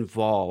is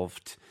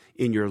involved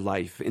in your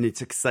life. And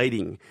it's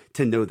exciting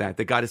to know that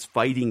God is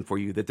fighting for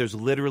you, that there's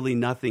literally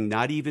nothing,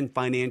 not even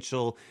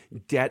financial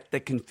debt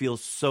that can feel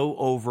so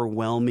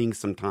overwhelming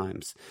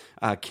sometimes,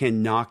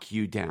 can knock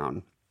you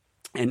down.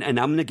 And I'm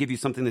going to give you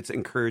something that's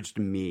encouraged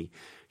me.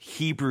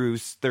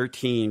 Hebrews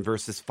 13,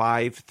 verses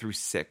 5 through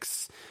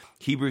 6.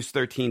 Hebrews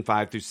 13,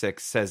 5 through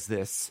 6 says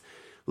this: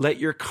 let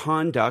your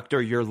conduct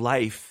or your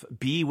life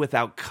be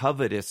without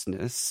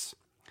covetousness.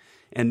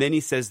 And then he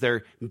says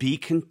there, be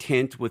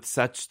content with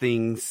such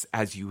things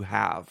as you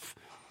have.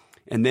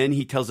 And then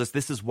he tells us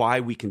this is why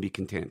we can be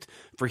content.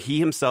 For He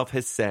Himself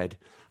has said,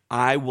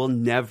 I will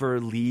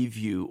never leave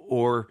you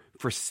or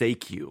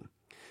forsake you.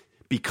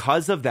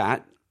 Because of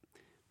that,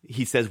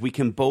 he says, we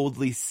can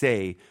boldly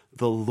say,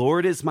 the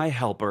Lord is my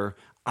helper.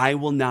 I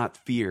will not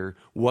fear.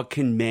 What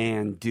can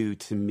man do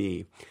to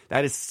me?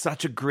 That is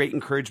such a great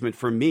encouragement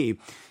for me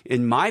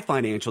in my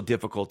financial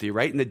difficulty,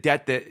 right? In the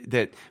debt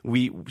that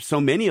so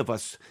many of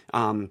us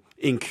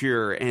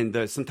incur,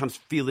 and sometimes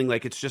feeling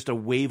like it's just a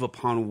wave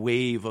upon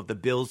wave of the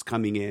bills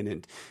coming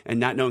in and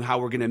not knowing how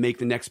we're going to make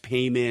the next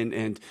payment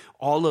and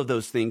all of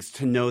those things,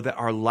 to know that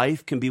our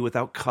life can be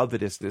without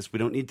covetousness. We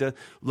don't need to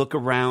look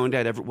around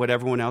at what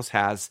everyone else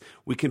has.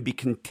 We can be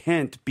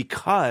content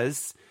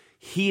because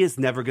He is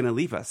never going to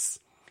leave us.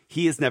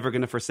 He is never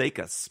going to forsake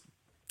us.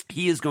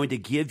 He is going to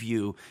give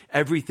you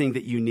everything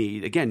that you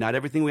need. Again, not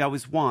everything we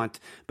always want,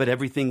 but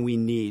everything we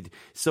need.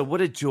 So what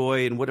a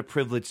joy and what a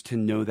privilege to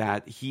know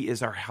that He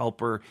is our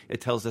helper.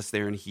 It tells us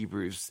there in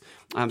Hebrews.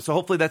 So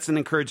hopefully that's an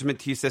encouragement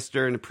to you,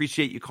 sister, and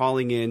appreciate you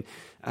calling in.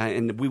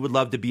 And we would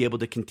love to be able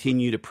to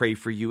continue to pray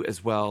for you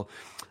as well.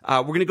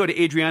 We're going to go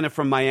to Adriana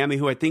from Miami,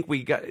 who I think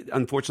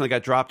unfortunately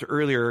got dropped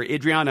earlier.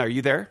 Adriana, are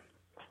you there?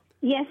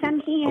 Yes, I'm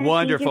here.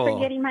 Wonderful. Thank you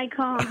for getting my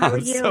call. How are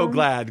you? I'm so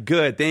glad.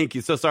 Good. Thank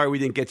you. So sorry we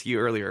didn't get to you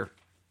earlier.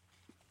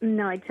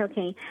 No, it's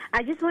okay.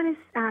 I just want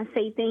to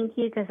say thank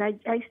you because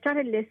I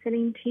started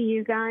listening to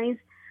you guys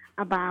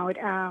about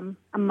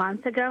a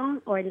month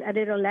ago or a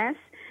little less,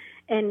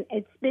 and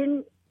it's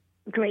been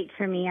great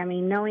for me. I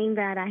mean, knowing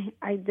that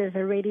there's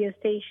a radio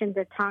station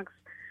that talks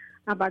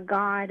about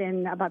God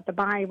and about the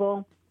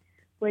Bible,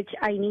 which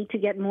I need to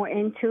get more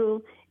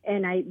into,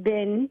 and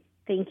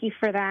thank you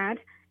for that.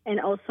 And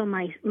also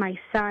my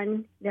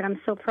son that I'm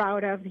so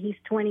proud of. He's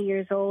 20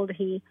 years old.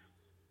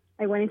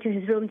 I went into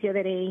his room the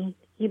other day.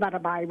 He bought a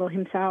Bible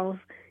himself.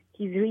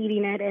 He's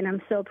reading it, and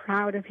I'm so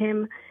proud of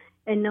him.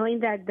 And knowing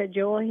that the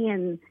joy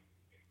and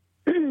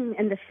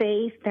the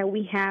faith that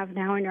we have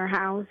now in our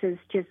house is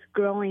just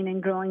growing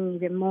and growing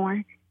even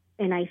more.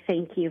 And I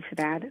thank you for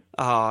that.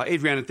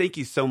 Adriana, thank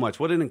you so much.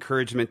 What an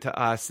encouragement to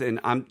us. And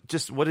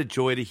what a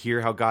joy to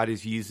hear how God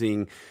is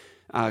using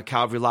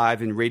Calvary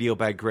Live and Radio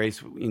by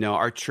Grace. You know,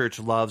 our church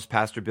loves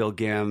Pastor Bill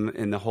Gim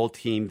and the whole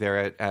team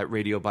there at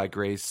Radio by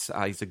Grace.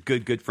 He's a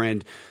good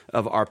friend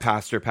of our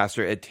pastor,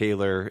 Pastor Ed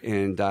Taylor,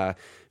 and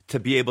to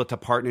be able to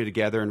partner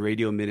together in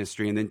radio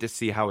ministry and then to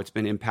see how it's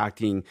been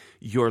impacting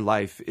your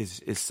life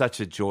is such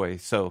a joy.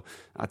 So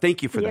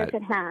thank you for that.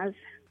 Yes, it has.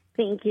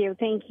 Thank you.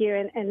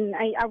 And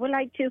I would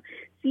like to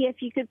see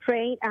if you could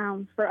pray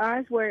for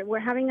us. We're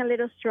having a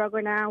little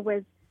struggle now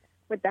with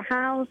the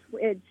house.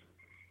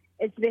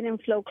 It's been in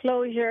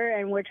foreclosure,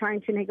 and we're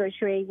trying to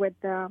negotiate with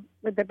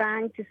the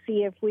bank to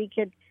see if we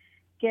could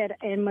get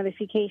a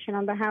modification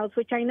on the house,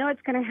 which I know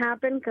it's going to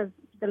happen because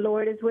the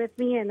Lord is with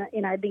me,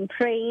 and I've been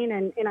praying,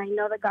 and I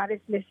know that God is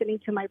listening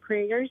to my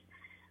prayers.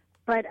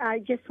 But I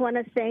just want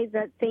to say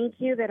that thank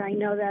you, that I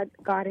know that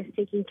God is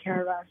taking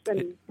care of us,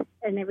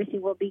 and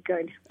everything will be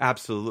good.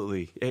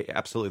 Absolutely.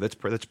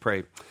 Let's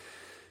pray.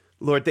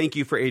 Lord, thank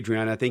you for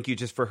Adriana. Thank you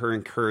just for her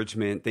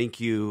encouragement. Thank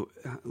you,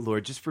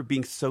 Lord, just for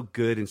being so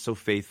good and so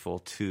faithful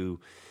to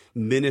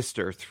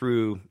minister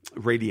through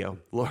radio,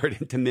 Lord,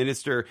 and to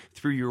minister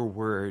through your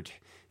word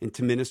and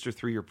to minister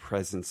through your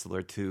presence,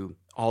 Lord, to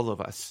all of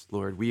us,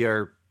 Lord. We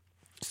are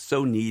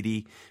so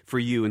needy for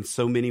you in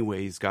so many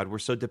ways, God. We're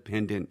so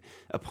dependent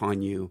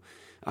upon you.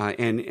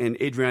 And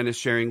Adriana is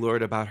sharing,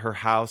 Lord, about her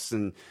house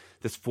and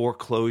this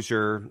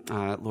foreclosure,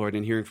 Lord,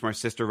 and hearing from our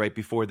sister right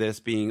before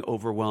this, being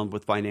overwhelmed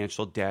with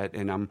financial debt.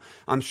 And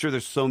I'm sure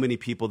there's so many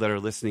people that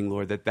are listening,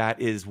 Lord,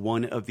 that is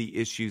one of the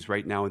issues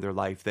right now in their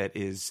life that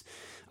is,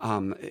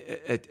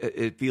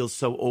 it feels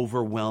so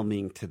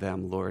overwhelming to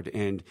them, Lord.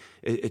 And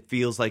it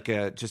feels like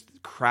a just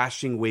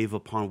crashing wave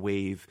upon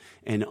wave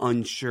and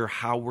unsure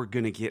how we're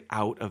going to get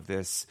out of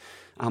this.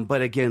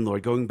 But again,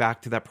 Lord, going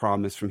back to that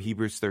promise from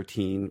Hebrews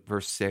 13,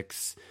 verse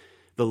 6,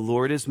 the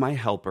Lord is my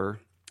helper.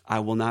 I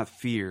will not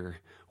fear.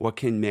 What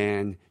can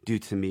man do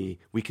to me?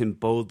 We can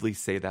boldly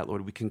say that,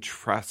 Lord. We can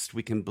trust.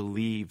 We can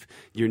believe.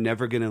 You're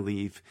never going to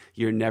leave.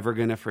 You're never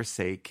going to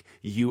forsake.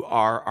 You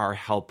are our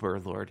helper,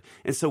 Lord.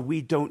 And so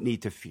we don't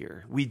need to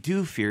fear. We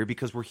do fear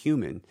because we're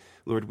human,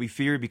 Lord. We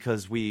fear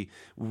because we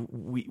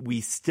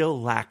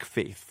still lack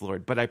faith,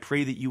 Lord. But I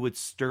pray that you would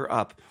stir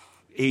up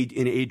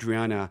in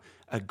Adriana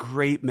a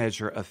great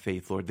measure of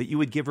faith, Lord, that you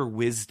would give her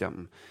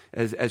wisdom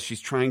as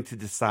she's trying to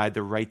decide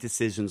the right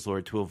decisions,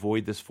 Lord, to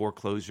avoid this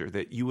foreclosure,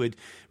 that you would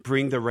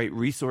bring the right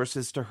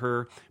resources to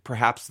her,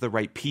 perhaps the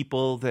right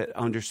people that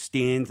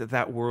understand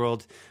that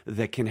world,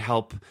 that can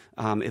help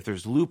if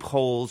there's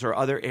loopholes or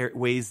other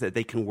ways that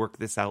they can work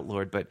this out,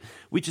 Lord. But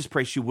we just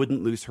pray she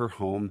wouldn't lose her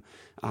home,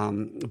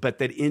 but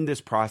that in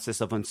this process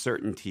of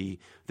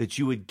uncertainty, that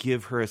you would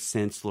give her a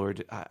sense,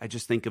 Lord. I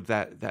just think of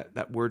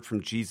that word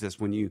from Jesus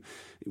when you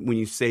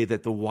say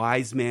that the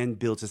wise man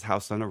builds his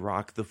house on a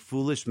rock, the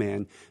foolish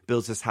man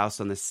builds his house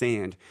on the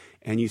sand.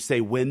 And you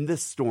say when the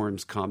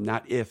storms come,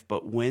 not if,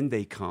 but when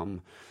they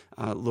come,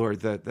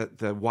 Lord,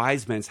 the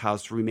wise man's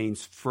house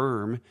remains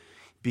firm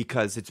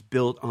because it's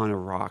built on a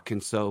rock.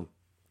 And so,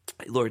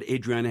 Lord,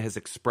 Adriana has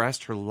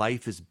expressed her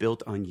life is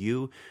built on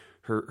you.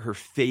 Her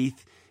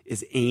faith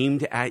is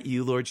aimed at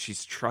you, Lord.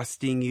 She's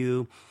trusting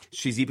you.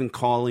 She's even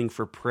calling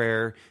for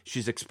prayer.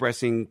 She's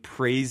expressing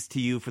praise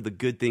to you for the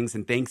good things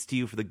and thanks to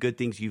you for the good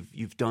things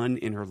you've done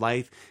in her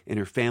life, in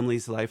her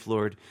family's life,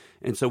 Lord.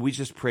 And so we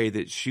just pray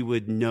that she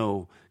would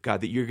know,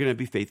 God, that you're going to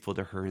be faithful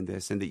to her in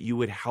this and that you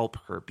would help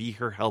her, be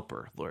her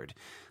helper, Lord,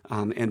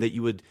 and that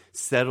you would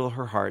settle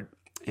her heart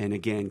and,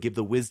 again, give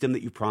the wisdom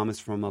that you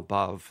promised from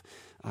above.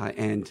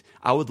 And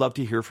I would love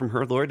to hear from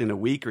her, Lord, in a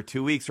week or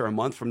 2 weeks or a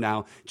month from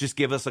now. Just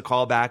give us a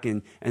call back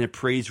and a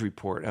praise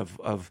report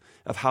of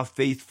how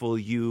faithful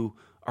you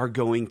are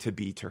going to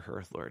be to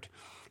her, Lord.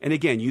 And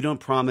again, you don't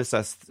promise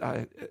us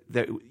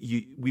that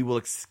we will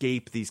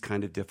escape these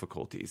kind of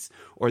difficulties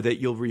or that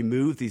you'll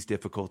remove these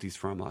difficulties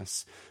from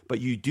us.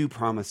 But you do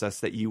promise us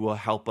that you will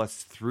help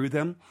us through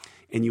them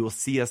and you will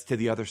see us to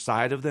the other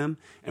side of them,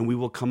 and we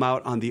will come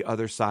out on the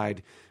other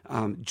side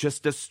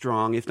just as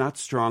strong, if not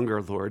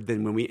stronger, Lord,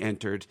 than when we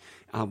entered,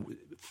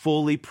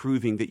 fully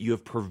proving that you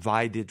have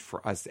provided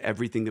for us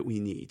everything that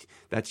we need.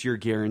 That's your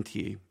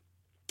guarantee.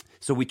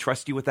 So we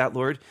trust you with that,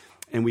 Lord,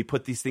 and we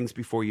put these things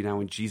before you now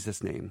in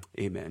Jesus' name.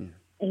 Amen.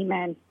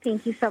 Amen.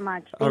 Thank you so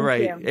much. All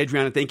right. You.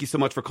 Adriana, thank you so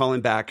much for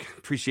calling back.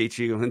 Appreciate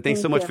you. And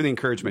thanks so much for the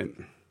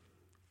encouragement.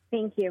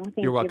 Thank you.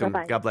 You're welcome.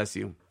 Bye-bye. God bless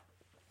you.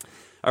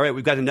 All right,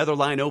 we've got another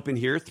line open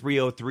here,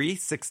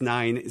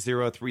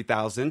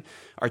 303-690-3000.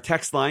 Our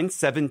text line,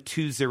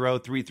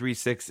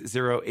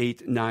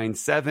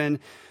 720-336-0897.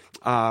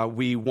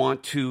 We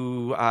want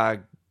to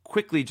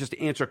quickly just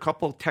answer a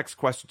couple text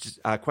questions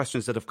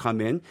that have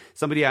come in.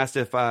 Somebody asked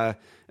if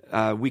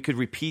we could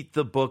repeat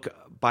the book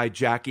by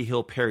Jackie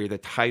Hill Perry, the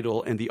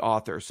title and the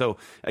author. So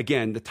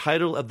again, the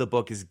title of the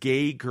book is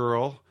Gay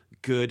Girl,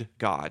 Good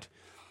God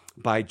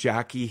by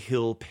Jackie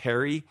Hill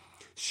Perry.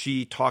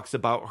 She talks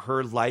about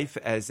her life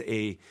as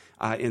in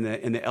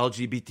the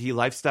LGBT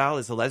lifestyle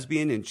as a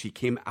lesbian, and she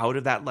came out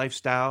of that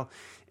lifestyle,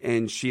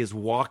 and she is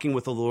walking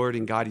with the Lord,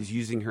 and God is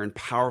using her in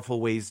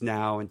powerful ways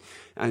now,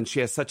 and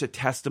she has such a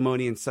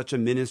testimony and such a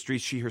ministry.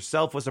 She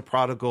herself was a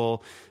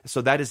prodigal,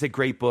 so that is a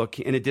great book.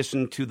 In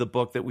addition to the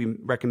book that we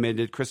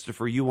recommended,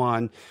 Christopher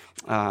Yuan,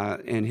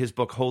 and his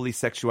book Holy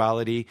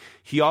Sexuality,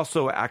 he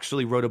also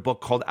actually wrote a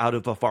book called Out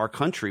of a Far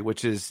Country,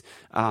 which is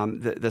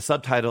the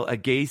subtitle, A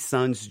Gay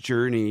Son's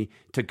Journey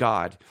to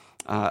God,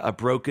 A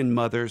Broken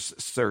Mother's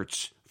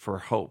Search for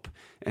Hope.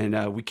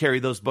 And we carry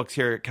those books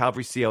here at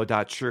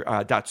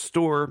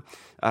calvaryco.store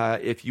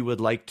if you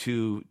would like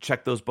to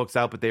check those books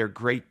out. But they are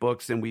great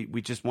books, and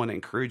we just want to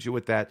encourage you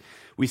with that.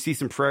 We see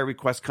some prayer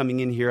requests coming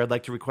in here. I'd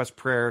like to request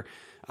prayer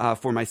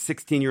for my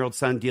 16-year-old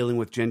son dealing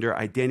with gender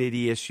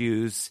identity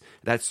issues.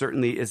 That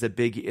certainly is a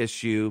big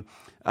issue.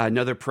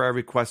 Another prayer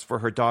request for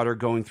her daughter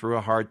going through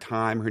a hard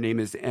time. Her name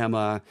is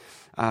Emma.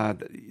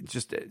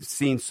 Just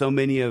seeing so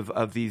many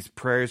of these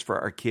prayers for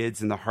our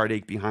kids and the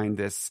heartache behind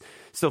this.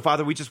 So,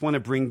 Father, we just want to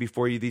bring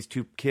before you these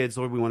two kids.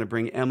 Lord, we want to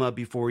bring Emma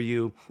before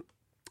you.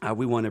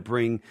 We want to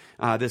bring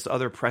this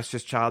other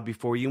precious child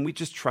before you, and we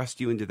just trust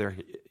you into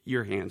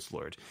your hands,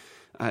 Lord.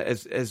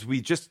 As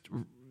we just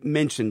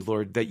mentioned,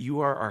 Lord, that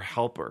you are our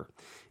helper.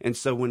 And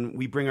so when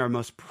we bring our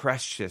most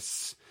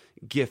precious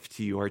gift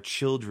to you, our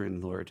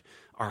children, Lord,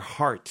 our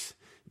heart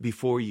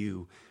before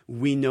you,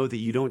 we know that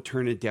you don't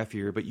turn a deaf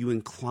ear, but you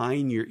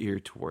incline your ear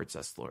towards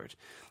us, Lord.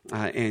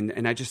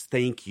 And I just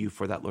thank you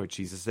for that, Lord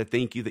Jesus. I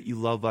thank you that you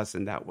love us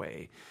in that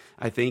way.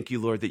 I thank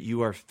you, Lord, that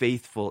you are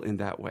faithful in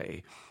that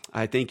way.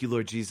 I thank you,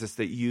 Lord Jesus,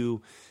 that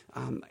you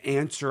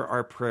answer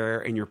our prayer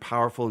and you're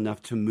powerful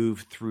enough to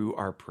move through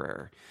our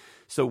prayer.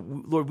 So,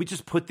 Lord, we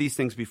just put these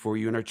things before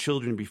you and our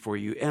children before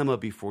you, Emma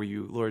before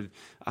you, Lord,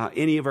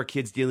 any of our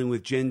kids dealing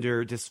with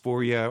gender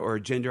dysphoria or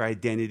gender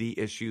identity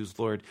issues,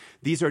 Lord,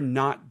 these are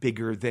not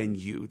bigger than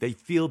you. They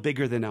feel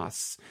bigger than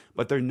us,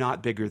 but they're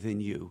not bigger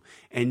than you.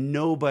 And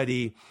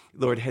nobody,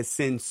 Lord, has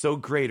sinned so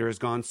great or has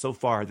gone so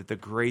far that the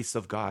grace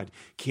of God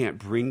can't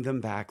bring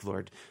them back,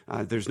 Lord.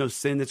 There's no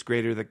sin that's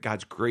greater, that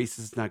God's grace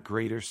is not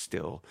greater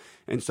still.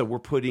 And so we're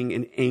putting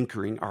and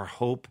anchoring our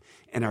hope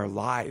and our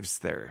lives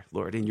there,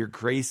 Lord, in your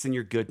grace and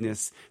your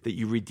goodness that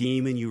you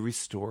redeem and you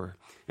restore.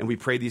 And we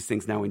pray these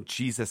things now in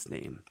Jesus'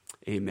 name.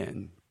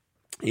 Amen.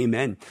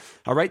 Amen.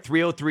 All right,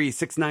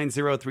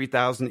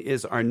 303-690-3000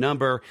 is our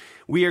number.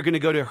 We are going to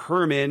go to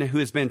Herman, who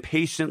has been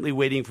patiently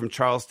waiting from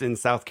Charleston,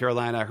 South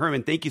Carolina.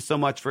 Herman, thank you so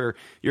much for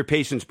your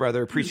patience,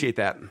 brother. Appreciate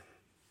that.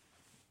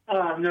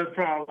 No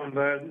problem,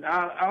 bud.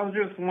 I was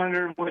just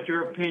wondering what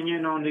your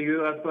opinion on the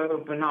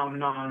UFO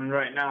phenomenon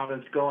right now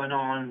that's going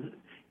on.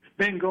 It's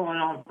been going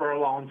on for a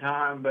long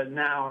time, but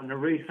now in the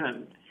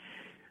recent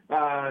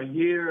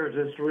years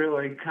it's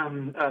really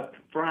come up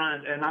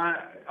front, and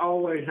I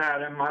always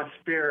had in my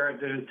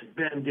spirit that it's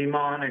been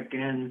demonic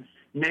in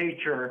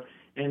nature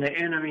and the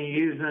enemy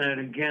using it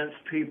against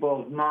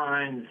people's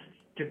minds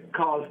to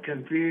cause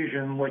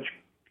confusion, which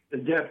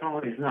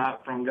definitely is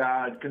not from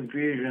God.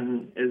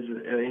 Confusion is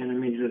the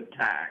enemy's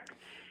attack.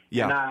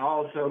 Yeah. And I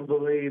also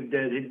believe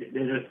that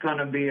it's going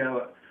to be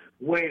a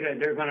way that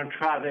they're going to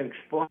try to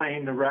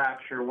explain the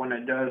rapture when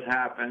it does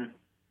happen.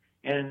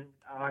 And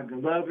I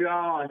love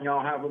y'all, and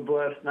y'all have a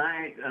blessed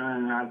night.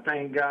 And I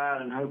thank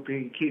God and hope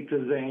he keeps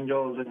his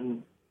angels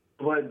and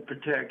blood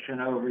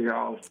protection over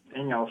y'all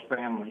and y'all's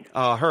family.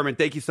 Herman,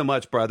 thank you so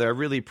much, brother. I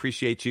really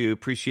appreciate you.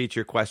 Appreciate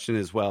your question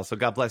as well. So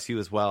God bless you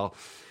as well.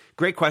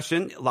 Great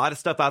question. A lot of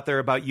stuff out there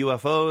about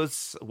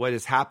UFOs. What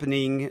is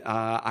happening?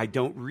 I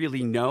don't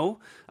really know.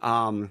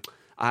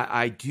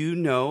 I do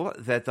know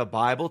that the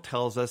Bible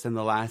tells us in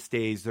the last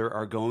days there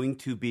are going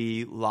to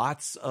be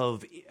lots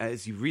of,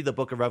 as you read the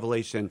book of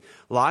Revelation,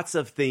 lots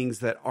of things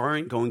that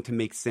aren't going to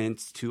make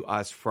sense to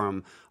us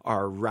from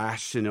our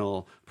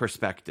rational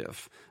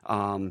perspective.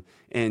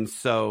 And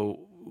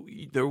so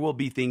there will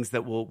be things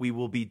that we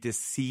will be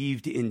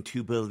deceived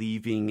into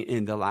believing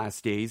in the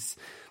last days.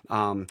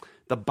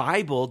 The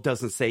Bible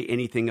doesn't say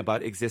anything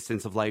about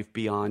existence of life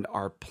beyond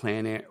our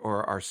planet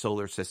or our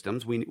solar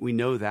systems. We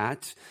know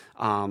that.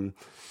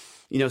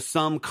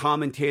 Some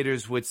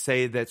commentators would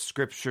say that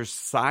Scripture's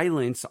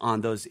silence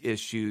on those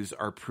issues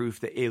are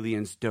proof that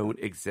aliens don't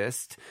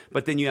exist.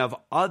 But then you have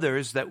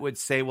others that would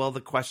say, well, the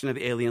question of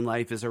alien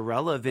life is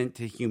irrelevant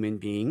to human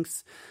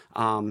beings.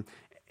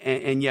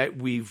 And yet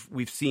we've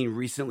seen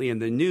recently in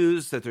the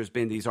news that there's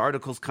been these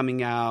articles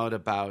coming out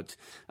about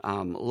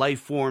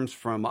life forms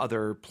from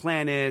other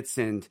planets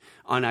and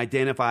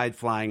unidentified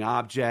flying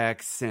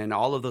objects and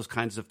all of those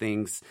kinds of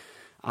things.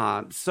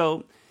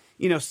 So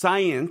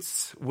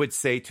science would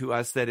say to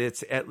us that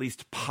it's at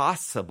least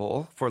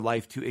possible for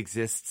life to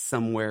exist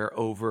somewhere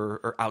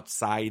over or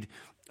outside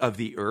of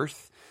the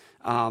Earth.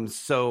 I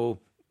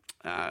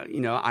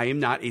am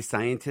not a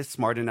scientist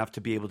smart enough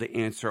to be able to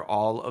answer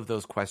all of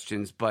those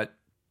questions, but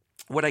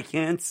what I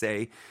can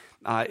say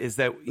is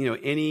that,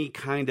 any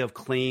kind of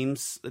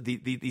claims,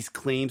 these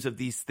claims of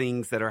these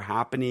things that are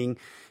happening,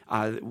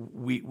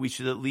 we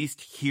should at least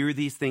hear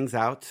these things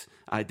out.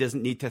 It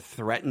doesn't need to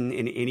threaten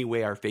in any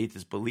way our faith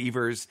as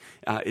believers.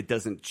 It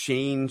doesn't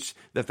change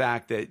the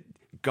fact that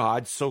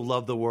God so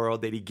loved the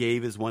world that he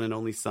gave his one and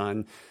only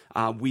son.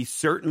 We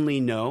certainly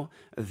know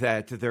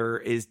that there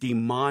is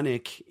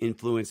demonic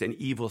influence and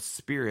evil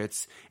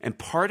spirits, and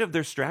part of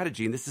their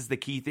strategy, and this is the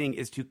key thing,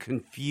 is to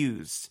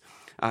confuse.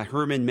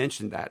 Herman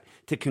mentioned that,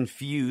 to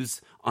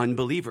confuse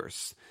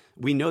unbelievers.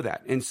 We know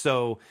that. And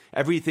so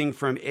everything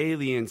from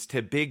aliens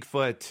to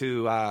Bigfoot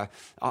to,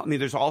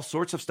 there's all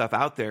sorts of stuff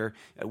out there.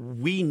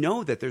 We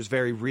know that there's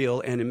very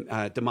real and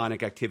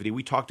demonic activity.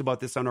 We talked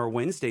about this on our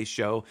Wednesday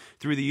show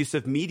through the use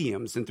of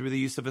mediums and through the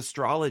use of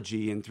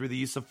astrology and through the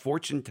use of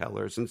fortune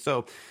tellers. And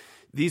so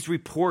these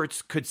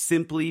reports could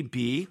simply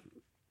be,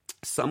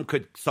 some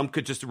could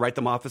just write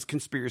them off as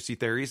conspiracy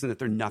theories and that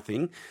they're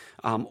nothing,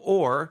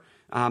 or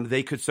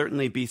they could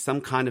certainly be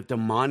some kind of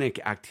demonic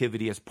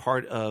activity as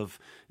part of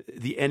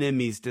the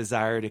enemy's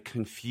desire to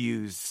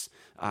confuse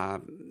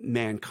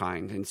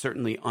mankind and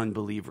certainly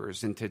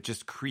unbelievers, and to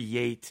just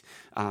create,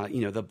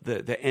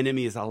 the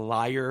enemy is a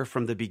liar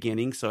from the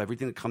beginning. So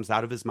everything that comes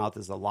out of his mouth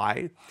is a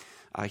lie.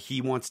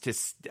 He wants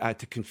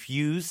to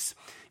confuse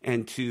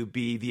and to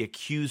be the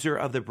accuser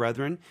of the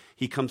brethren.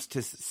 He comes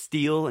to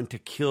steal and to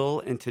kill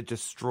and to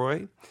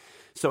destroy.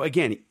 So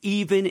again,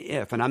 even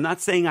if, and I'm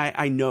not saying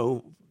I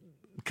know,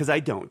 because I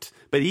don't,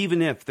 but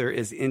even if there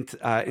is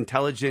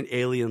intelligent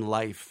alien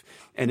life,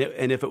 and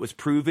if it was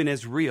proven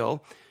as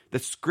real, the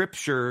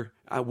Scripture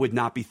would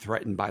not be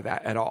threatened by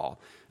that at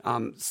all.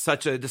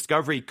 Such a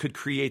discovery could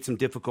create some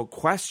difficult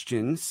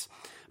questions,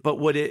 but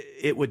what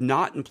it would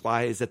not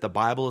imply is that the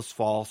Bible is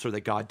false or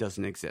that God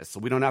doesn't exist. So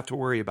we don't have to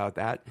worry about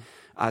that.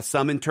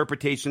 Some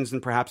interpretations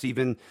and perhaps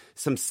even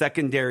some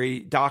secondary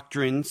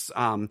doctrines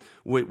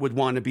would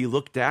want to be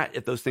looked at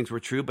if those things were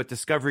true, but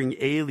discovering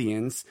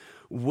aliens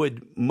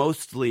would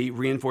mostly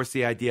reinforce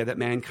the idea that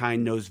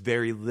mankind knows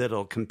very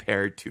little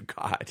compared to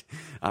God.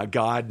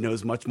 God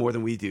knows much more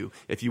than we do.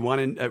 If you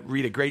want to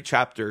read a great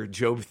chapter,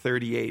 Job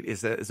 38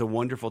 is a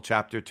wonderful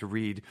chapter to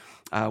read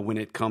when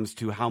it comes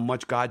to how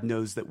much God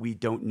knows that we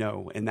don't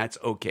know, and that's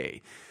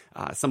okay.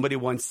 Somebody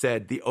once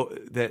said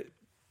that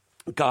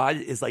God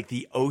is like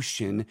the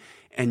ocean,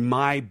 and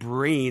my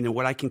brain and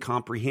what I can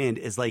comprehend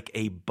is like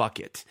a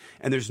bucket.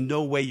 And there's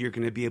no way you're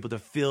going to be able to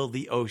fill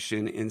the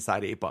ocean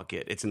inside a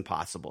bucket. It's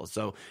impossible.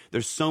 So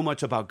there's so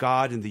much about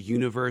God and the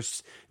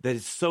universe that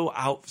is so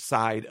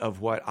outside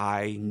of what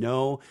I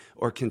know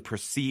or can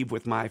perceive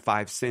with my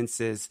five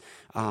senses.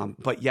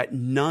 But yet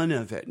none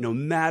of it, no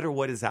matter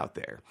what is out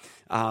there,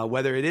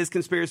 whether it is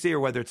conspiracy or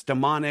whether it's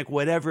demonic,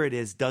 whatever it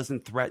is,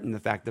 doesn't threaten the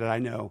fact that I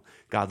know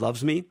God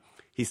loves me.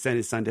 He sent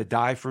his son to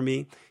die for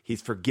me.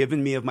 He's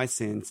forgiven me of my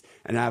sins,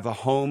 and I have a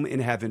home in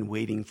heaven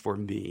waiting for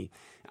me.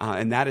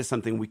 And that is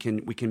something we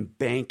can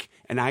bank,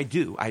 and I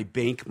do. I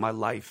bank my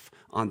life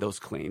on those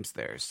claims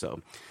there.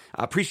 So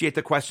I appreciate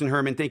the question,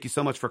 Herman. Thank you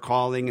so much for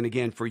calling, and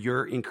again, for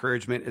your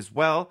encouragement as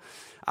well.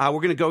 We're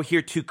going to go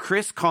here to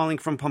Chris calling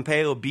from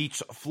Pompeo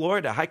Beach,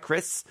 Florida. Hi,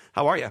 Chris.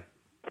 How are you?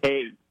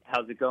 Hey,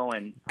 how's it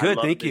going? Good, I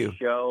love thank this you.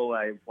 Show.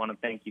 I want to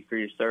thank you for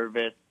your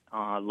service.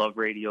 Love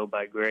radio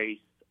by grace.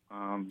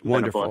 Wonderful.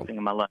 Been a blessing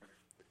in my life.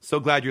 So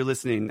glad you're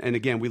listening. And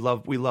again, we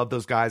love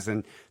those guys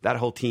and that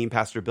whole team,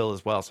 Pastor Bill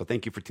as well. So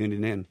thank you for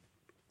tuning in.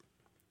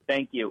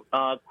 Thank you.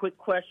 Quick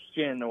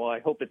question. Well, I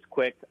hope it's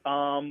quick.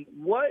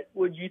 What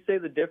would you say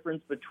the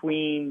difference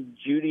between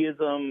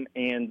Judaism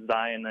and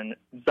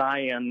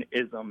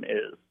Zionism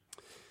is?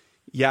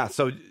 Yeah,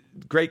 so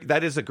great.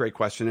 That is a great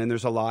question. And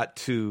there's a lot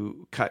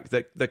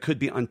that could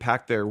be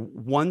unpacked there.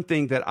 One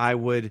thing that I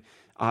would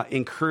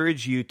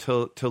encourage you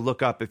to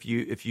look up if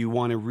you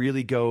want to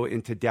really go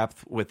into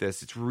depth with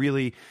this. It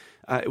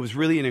was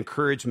really an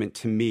encouragement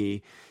to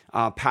me.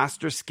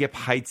 Pastor Skip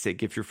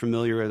Heitzig, if you're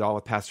familiar at all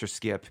with Pastor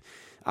Skip,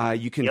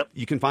 you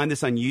can find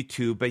this on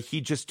YouTube. But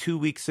he just 2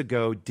 weeks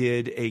ago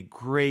did a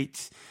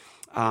great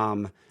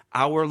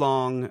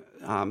hour-long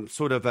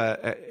sort of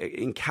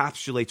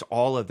encapsulates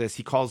all of this.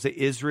 He calls it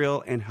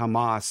Israel and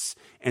Hamas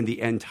and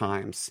the End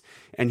Times.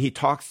 And he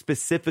talks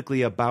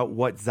specifically about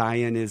what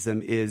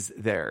Zionism is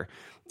there.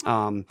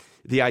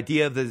 The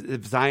idea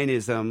of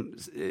Zionism,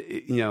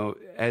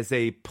 as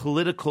a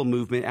political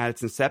movement at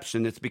its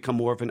inception, it's become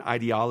more of an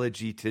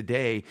ideology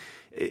today,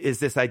 is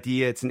this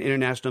idea it's an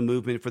international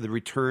movement for the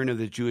return of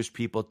the Jewish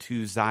people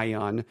to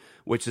Zion,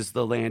 which is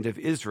the land of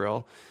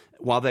Israel,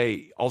 while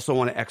they also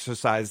want to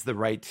exercise the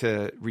right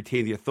to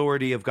retain the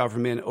authority of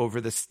government over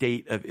the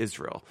state of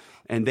Israel.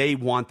 And they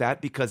want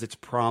that because it's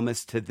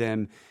promised to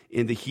them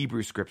in the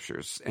Hebrew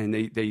scriptures. And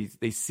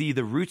they see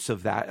the roots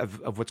of that,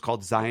 of what's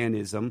called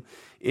Zionism,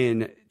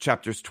 in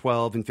chapters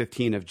 12 and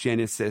 15 of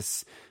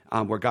Genesis,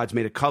 where God's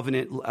made a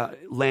covenant,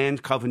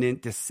 land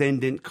covenant,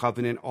 descendant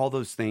covenant, all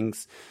those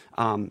things.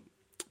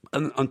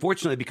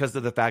 Unfortunately, because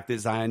of the fact that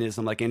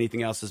Zionism, like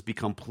anything else, has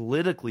become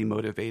politically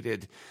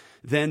motivated,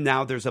 then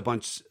now there's a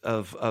bunch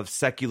of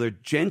secular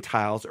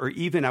Gentiles, or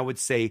even I would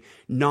say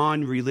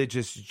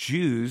non-religious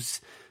Jews,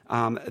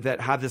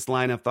 that have this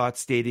line of thought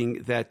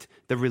stating that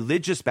the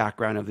religious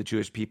background of the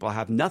Jewish people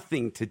have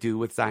nothing to do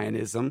with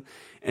Zionism.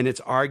 And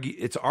it's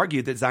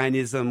argued that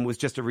Zionism was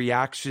just a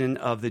reaction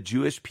of the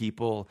Jewish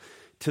people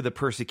to the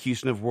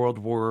persecution of World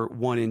War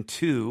I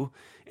and II,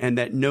 and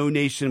that no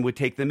nation would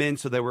take them in,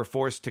 so they were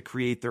forced to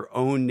create their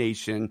own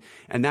nation.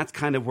 And that's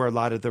kind of where a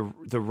lot of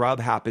the rub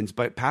happens.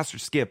 But Pastor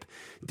Skip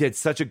did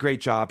such a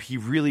great job. He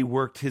really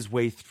worked his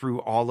way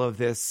through all of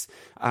this,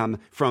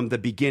 from the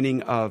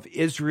beginning of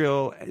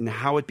Israel and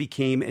how it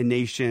became a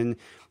nation,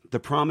 the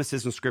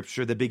promises in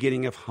Scripture, the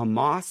beginning of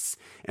Hamas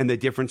and the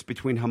difference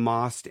between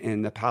Hamas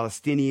and the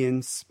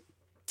Palestinians,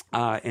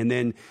 and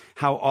then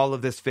how all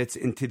of this fits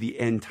into the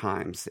end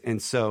times.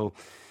 And so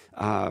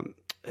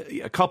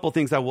a couple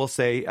things I will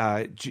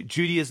say.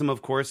 Judaism,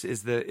 of course,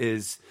 is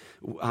the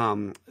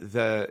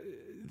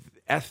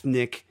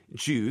ethnic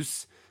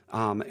Jews,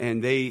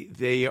 and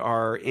they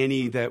are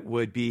any that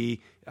would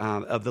be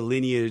of the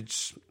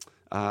lineage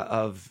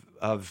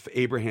of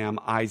Abraham,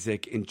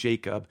 Isaac, and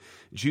Jacob.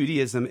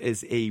 Judaism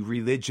is a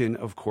religion,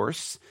 of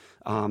course,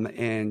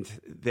 and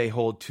they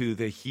hold to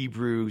the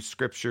Hebrew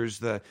scriptures,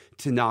 the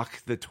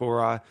Tanakh, the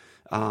Torah,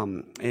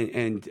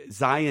 and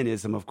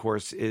Zionism, of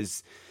course,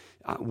 is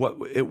what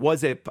it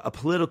was a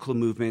political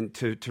movement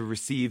to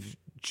receive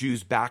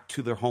Jews back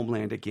to their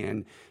homeland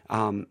again.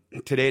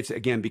 Today, it's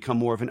again become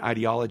more of an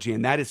ideology,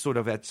 and that is sort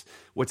of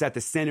what's at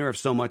the center of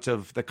so much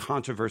of the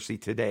controversy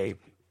today.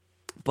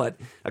 But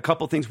a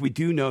couple things we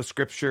do know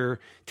Scripture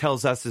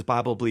tells us as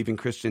Bible-believing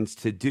Christians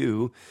to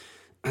do.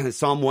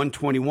 Psalm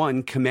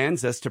 121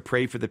 commands us to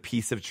pray for the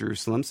peace of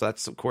Jerusalem. So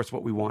that's, of course,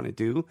 what we want to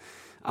do.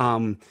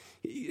 And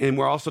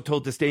we're also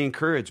told to stay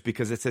encouraged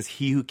because it says,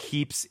 he who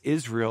keeps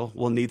Israel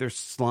will neither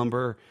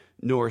slumber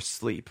nor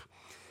sleep.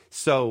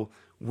 So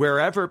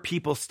wherever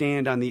people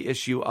stand on the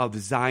issue of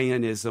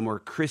Zionism or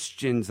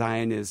Christian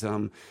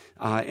Zionism,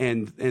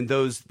 and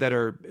those that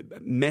are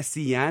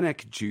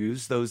Messianic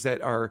Jews, those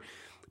that are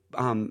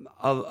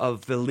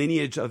of the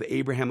lineage of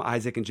Abraham,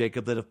 Isaac, and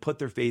Jacob that have put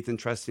their faith and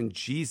trust in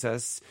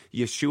Jesus,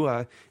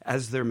 Yeshua,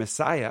 as their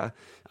Messiah,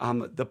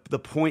 the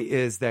point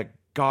is that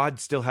God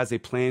still has a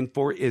plan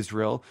for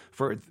Israel,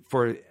 for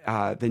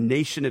the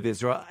nation of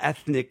Israel,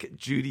 ethnic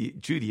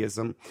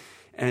Judaism.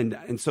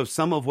 And so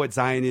some of what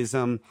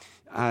Zionism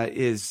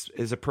is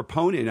a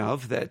proponent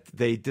of, that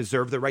they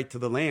deserve the right to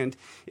the land,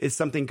 is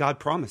something God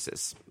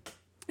promises.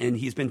 And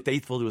he's been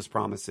faithful to his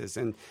promises.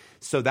 And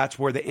so that's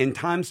where the end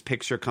times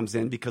picture comes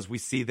in, because we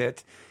see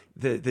that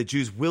the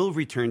Jews will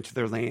return to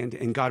their land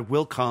and God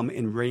will come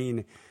and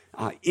reign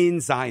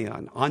in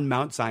Zion, on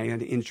Mount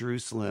Zion in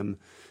Jerusalem.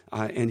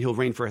 And he'll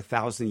reign for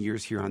 1,000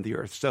 years here on the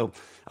earth. So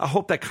I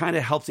hope that kind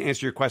of helps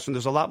answer your question.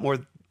 There's a lot more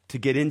to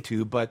get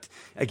into, but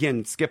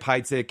again, Skip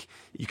Heitzig,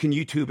 you can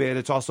YouTube it.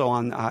 It's also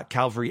on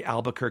Calvary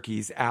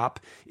Albuquerque's app,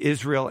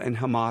 Israel and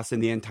Hamas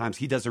in the End Times.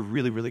 He does a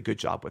really, really good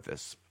job with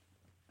this.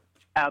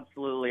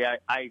 Absolutely.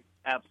 I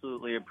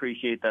absolutely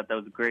appreciate that. That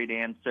was a great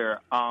answer.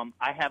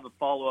 I have a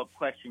follow-up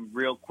question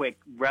real quick.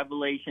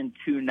 Revelation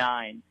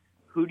 2:9.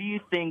 Who do you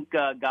think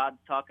God's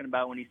talking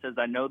about when he says,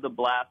 I know the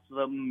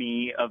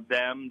blasphemy of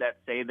them that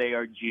say they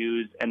are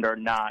Jews and are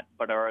not,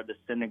 but are the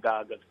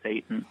synagogue of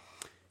Satan?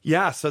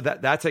 Yeah, so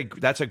that's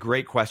a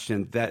great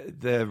question.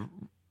 That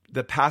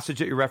the passage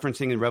that you're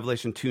referencing in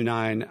Revelation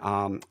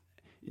 2:9,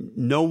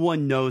 no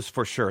one knows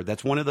for sure.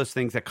 That's one of those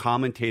things that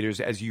commentators,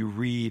 as you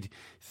read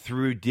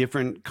through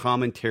different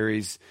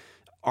commentaries,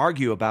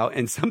 argue about.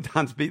 And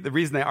sometimes the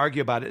reason they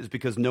argue about it is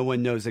because no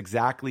one knows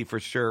exactly for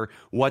sure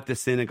what the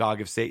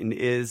synagogue of Satan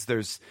is.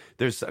 There's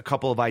a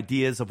couple of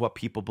ideas of what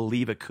people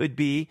believe it could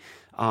be.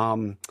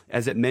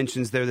 As it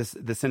mentions there,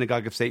 the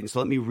synagogue of Satan. So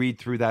let me read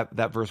through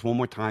that verse one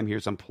more time here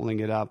as I'm pulling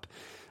it up.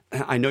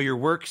 I know your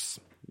works,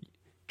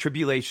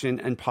 tribulation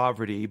and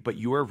poverty, but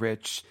you are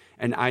rich,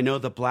 and I know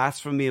the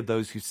blasphemy of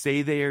those who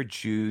say they are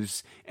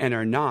Jews and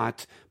are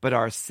not, but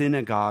are a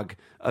synagogue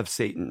of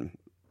Satan.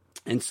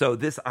 And so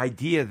this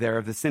idea there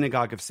of the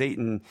synagogue of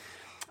Satan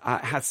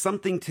has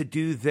something to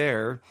do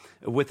there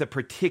with a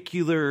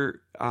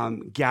particular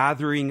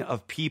gathering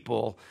of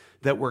people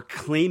that were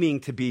claiming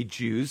to be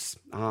Jews,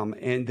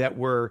 and that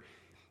were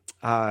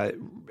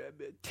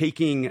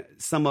taking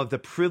some of the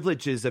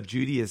privileges of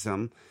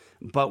Judaism,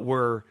 but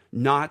were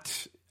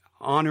not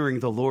honoring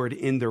the Lord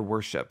in their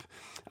worship.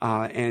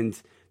 And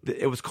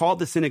it was called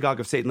the synagogue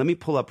of Satan. Let me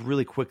pull up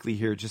really quickly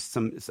here, just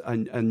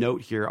a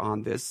note here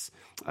on this,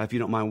 if you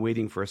don't mind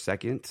waiting for a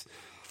second.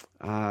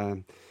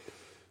 On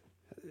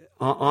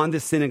the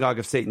synagogue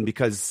of Satan,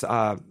 because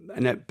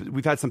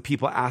we've had some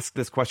people ask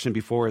this question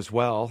before as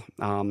well,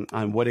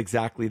 on what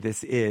exactly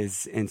this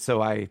is. And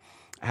so I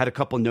had a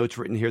couple notes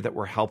written here that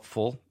were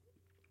helpful.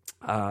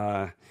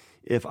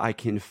 If I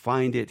can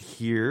find it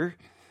here.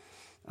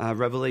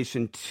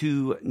 Revelation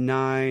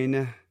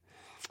 2:9.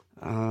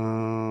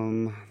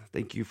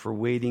 Thank you for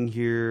waiting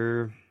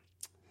here.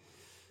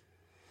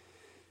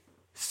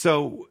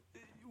 So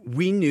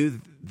we knew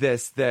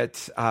this,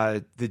 that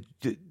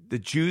the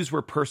Jews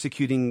were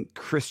persecuting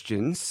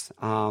Christians,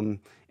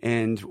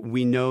 and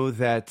we know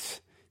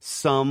that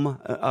some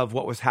of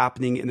what was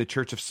happening in the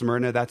church of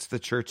Smyrna, that's the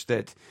church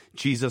that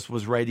Jesus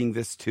was writing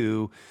this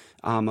to,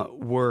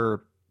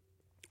 were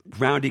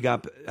rounding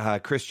up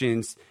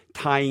Christians,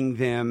 tying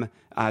them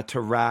to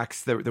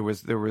racks.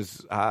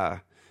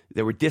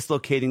 They were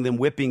dislocating them,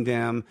 whipping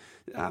them.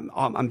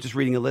 I'm just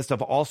reading a list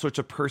of all sorts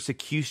of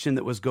persecution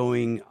that was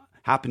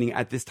happening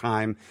at this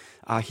time.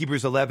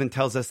 Hebrews 11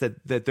 tells us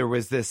that there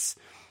was this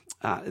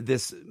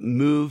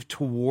move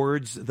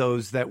towards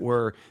those that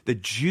were the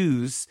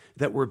Jews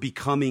that were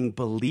becoming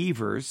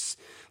believers,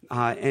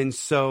 and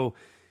so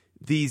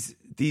these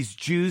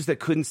Jews that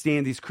couldn't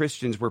stand these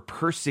Christians were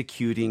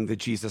persecuting the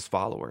Jesus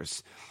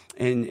followers.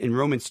 And in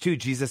Romans 2,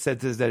 Jesus said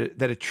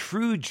that a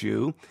true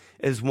Jew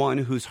is one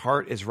whose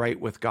heart is right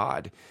with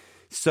God.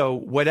 So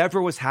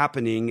whatever was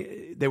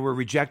happening, they were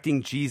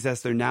rejecting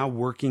Jesus. They're now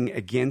working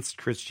against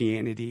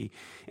Christianity.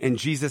 And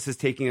Jesus is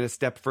taking it a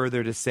step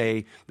further to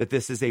say that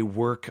this is a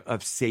work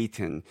of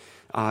Satan.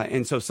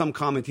 And so some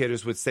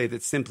commentators would say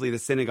that simply the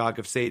synagogue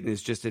of Satan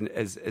is just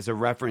as a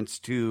reference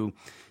to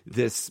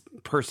this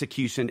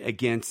persecution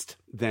against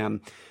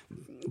them.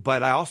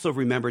 But I also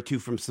remember, too,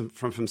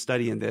 from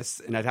studying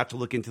this, and I'd have to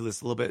look into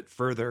this a little bit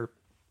further.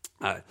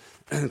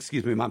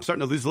 Excuse me, I'm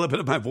starting to lose a little bit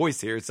of my voice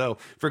here, so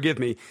forgive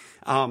me.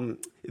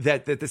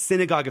 That the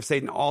synagogue of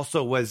Satan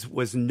also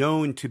was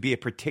known to be a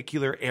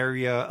particular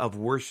area of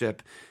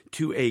worship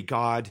to a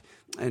god,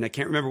 and I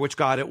can't remember which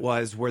god it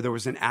was, where there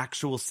was an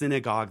actual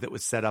synagogue that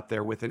was set up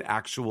there with an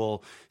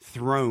actual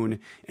throne.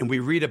 And we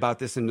read about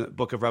this in the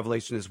book of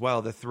Revelation as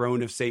well, the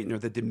throne of Satan or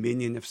the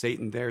dominion of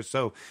Satan there.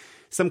 So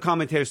some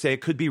commentators say it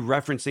could be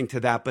referencing to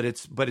that, but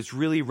it's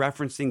really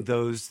referencing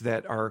those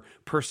that are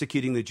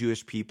persecuting the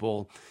Jewish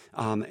people,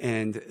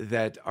 and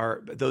that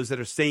are those that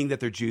are saying that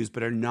they're Jews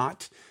but are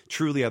not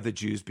truly of the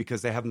Jews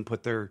because they haven't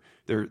put their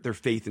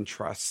faith and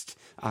trust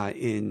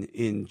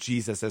in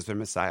Jesus as their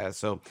Messiah.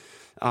 So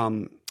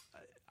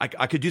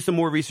I could do some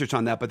more research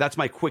on that, but that's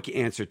my quick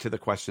answer to the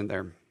question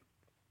there.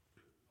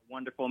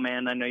 Wonderful,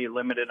 man. I know you're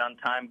limited on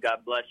time.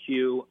 God bless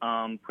you.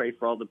 Pray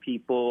for all the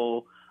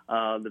people,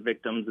 the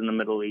victims in the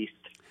Middle East.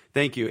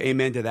 Thank you.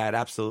 Amen to that.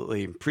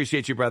 Absolutely.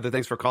 Appreciate you, brother.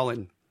 Thanks for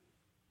calling.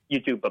 You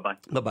too. Bye-bye.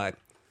 Bye-bye.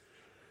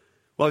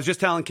 Well, I was just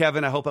telling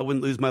Kevin I hope I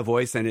wouldn't lose my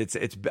voice, and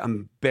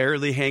I'm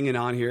barely hanging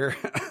on here.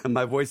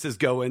 My voice is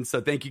going, so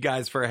thank you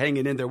guys for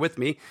hanging in there with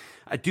me.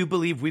 I do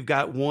believe we've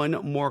got one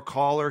more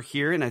caller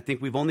here, and I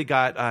think we've only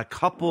got a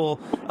couple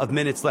of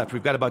minutes left.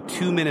 We've got about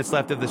 2 minutes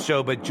left of the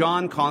show, but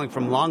John calling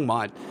from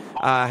Longmont.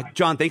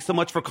 John, thanks so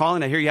much for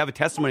calling. I hear you have a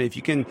testimony. If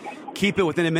you can keep it within a minute.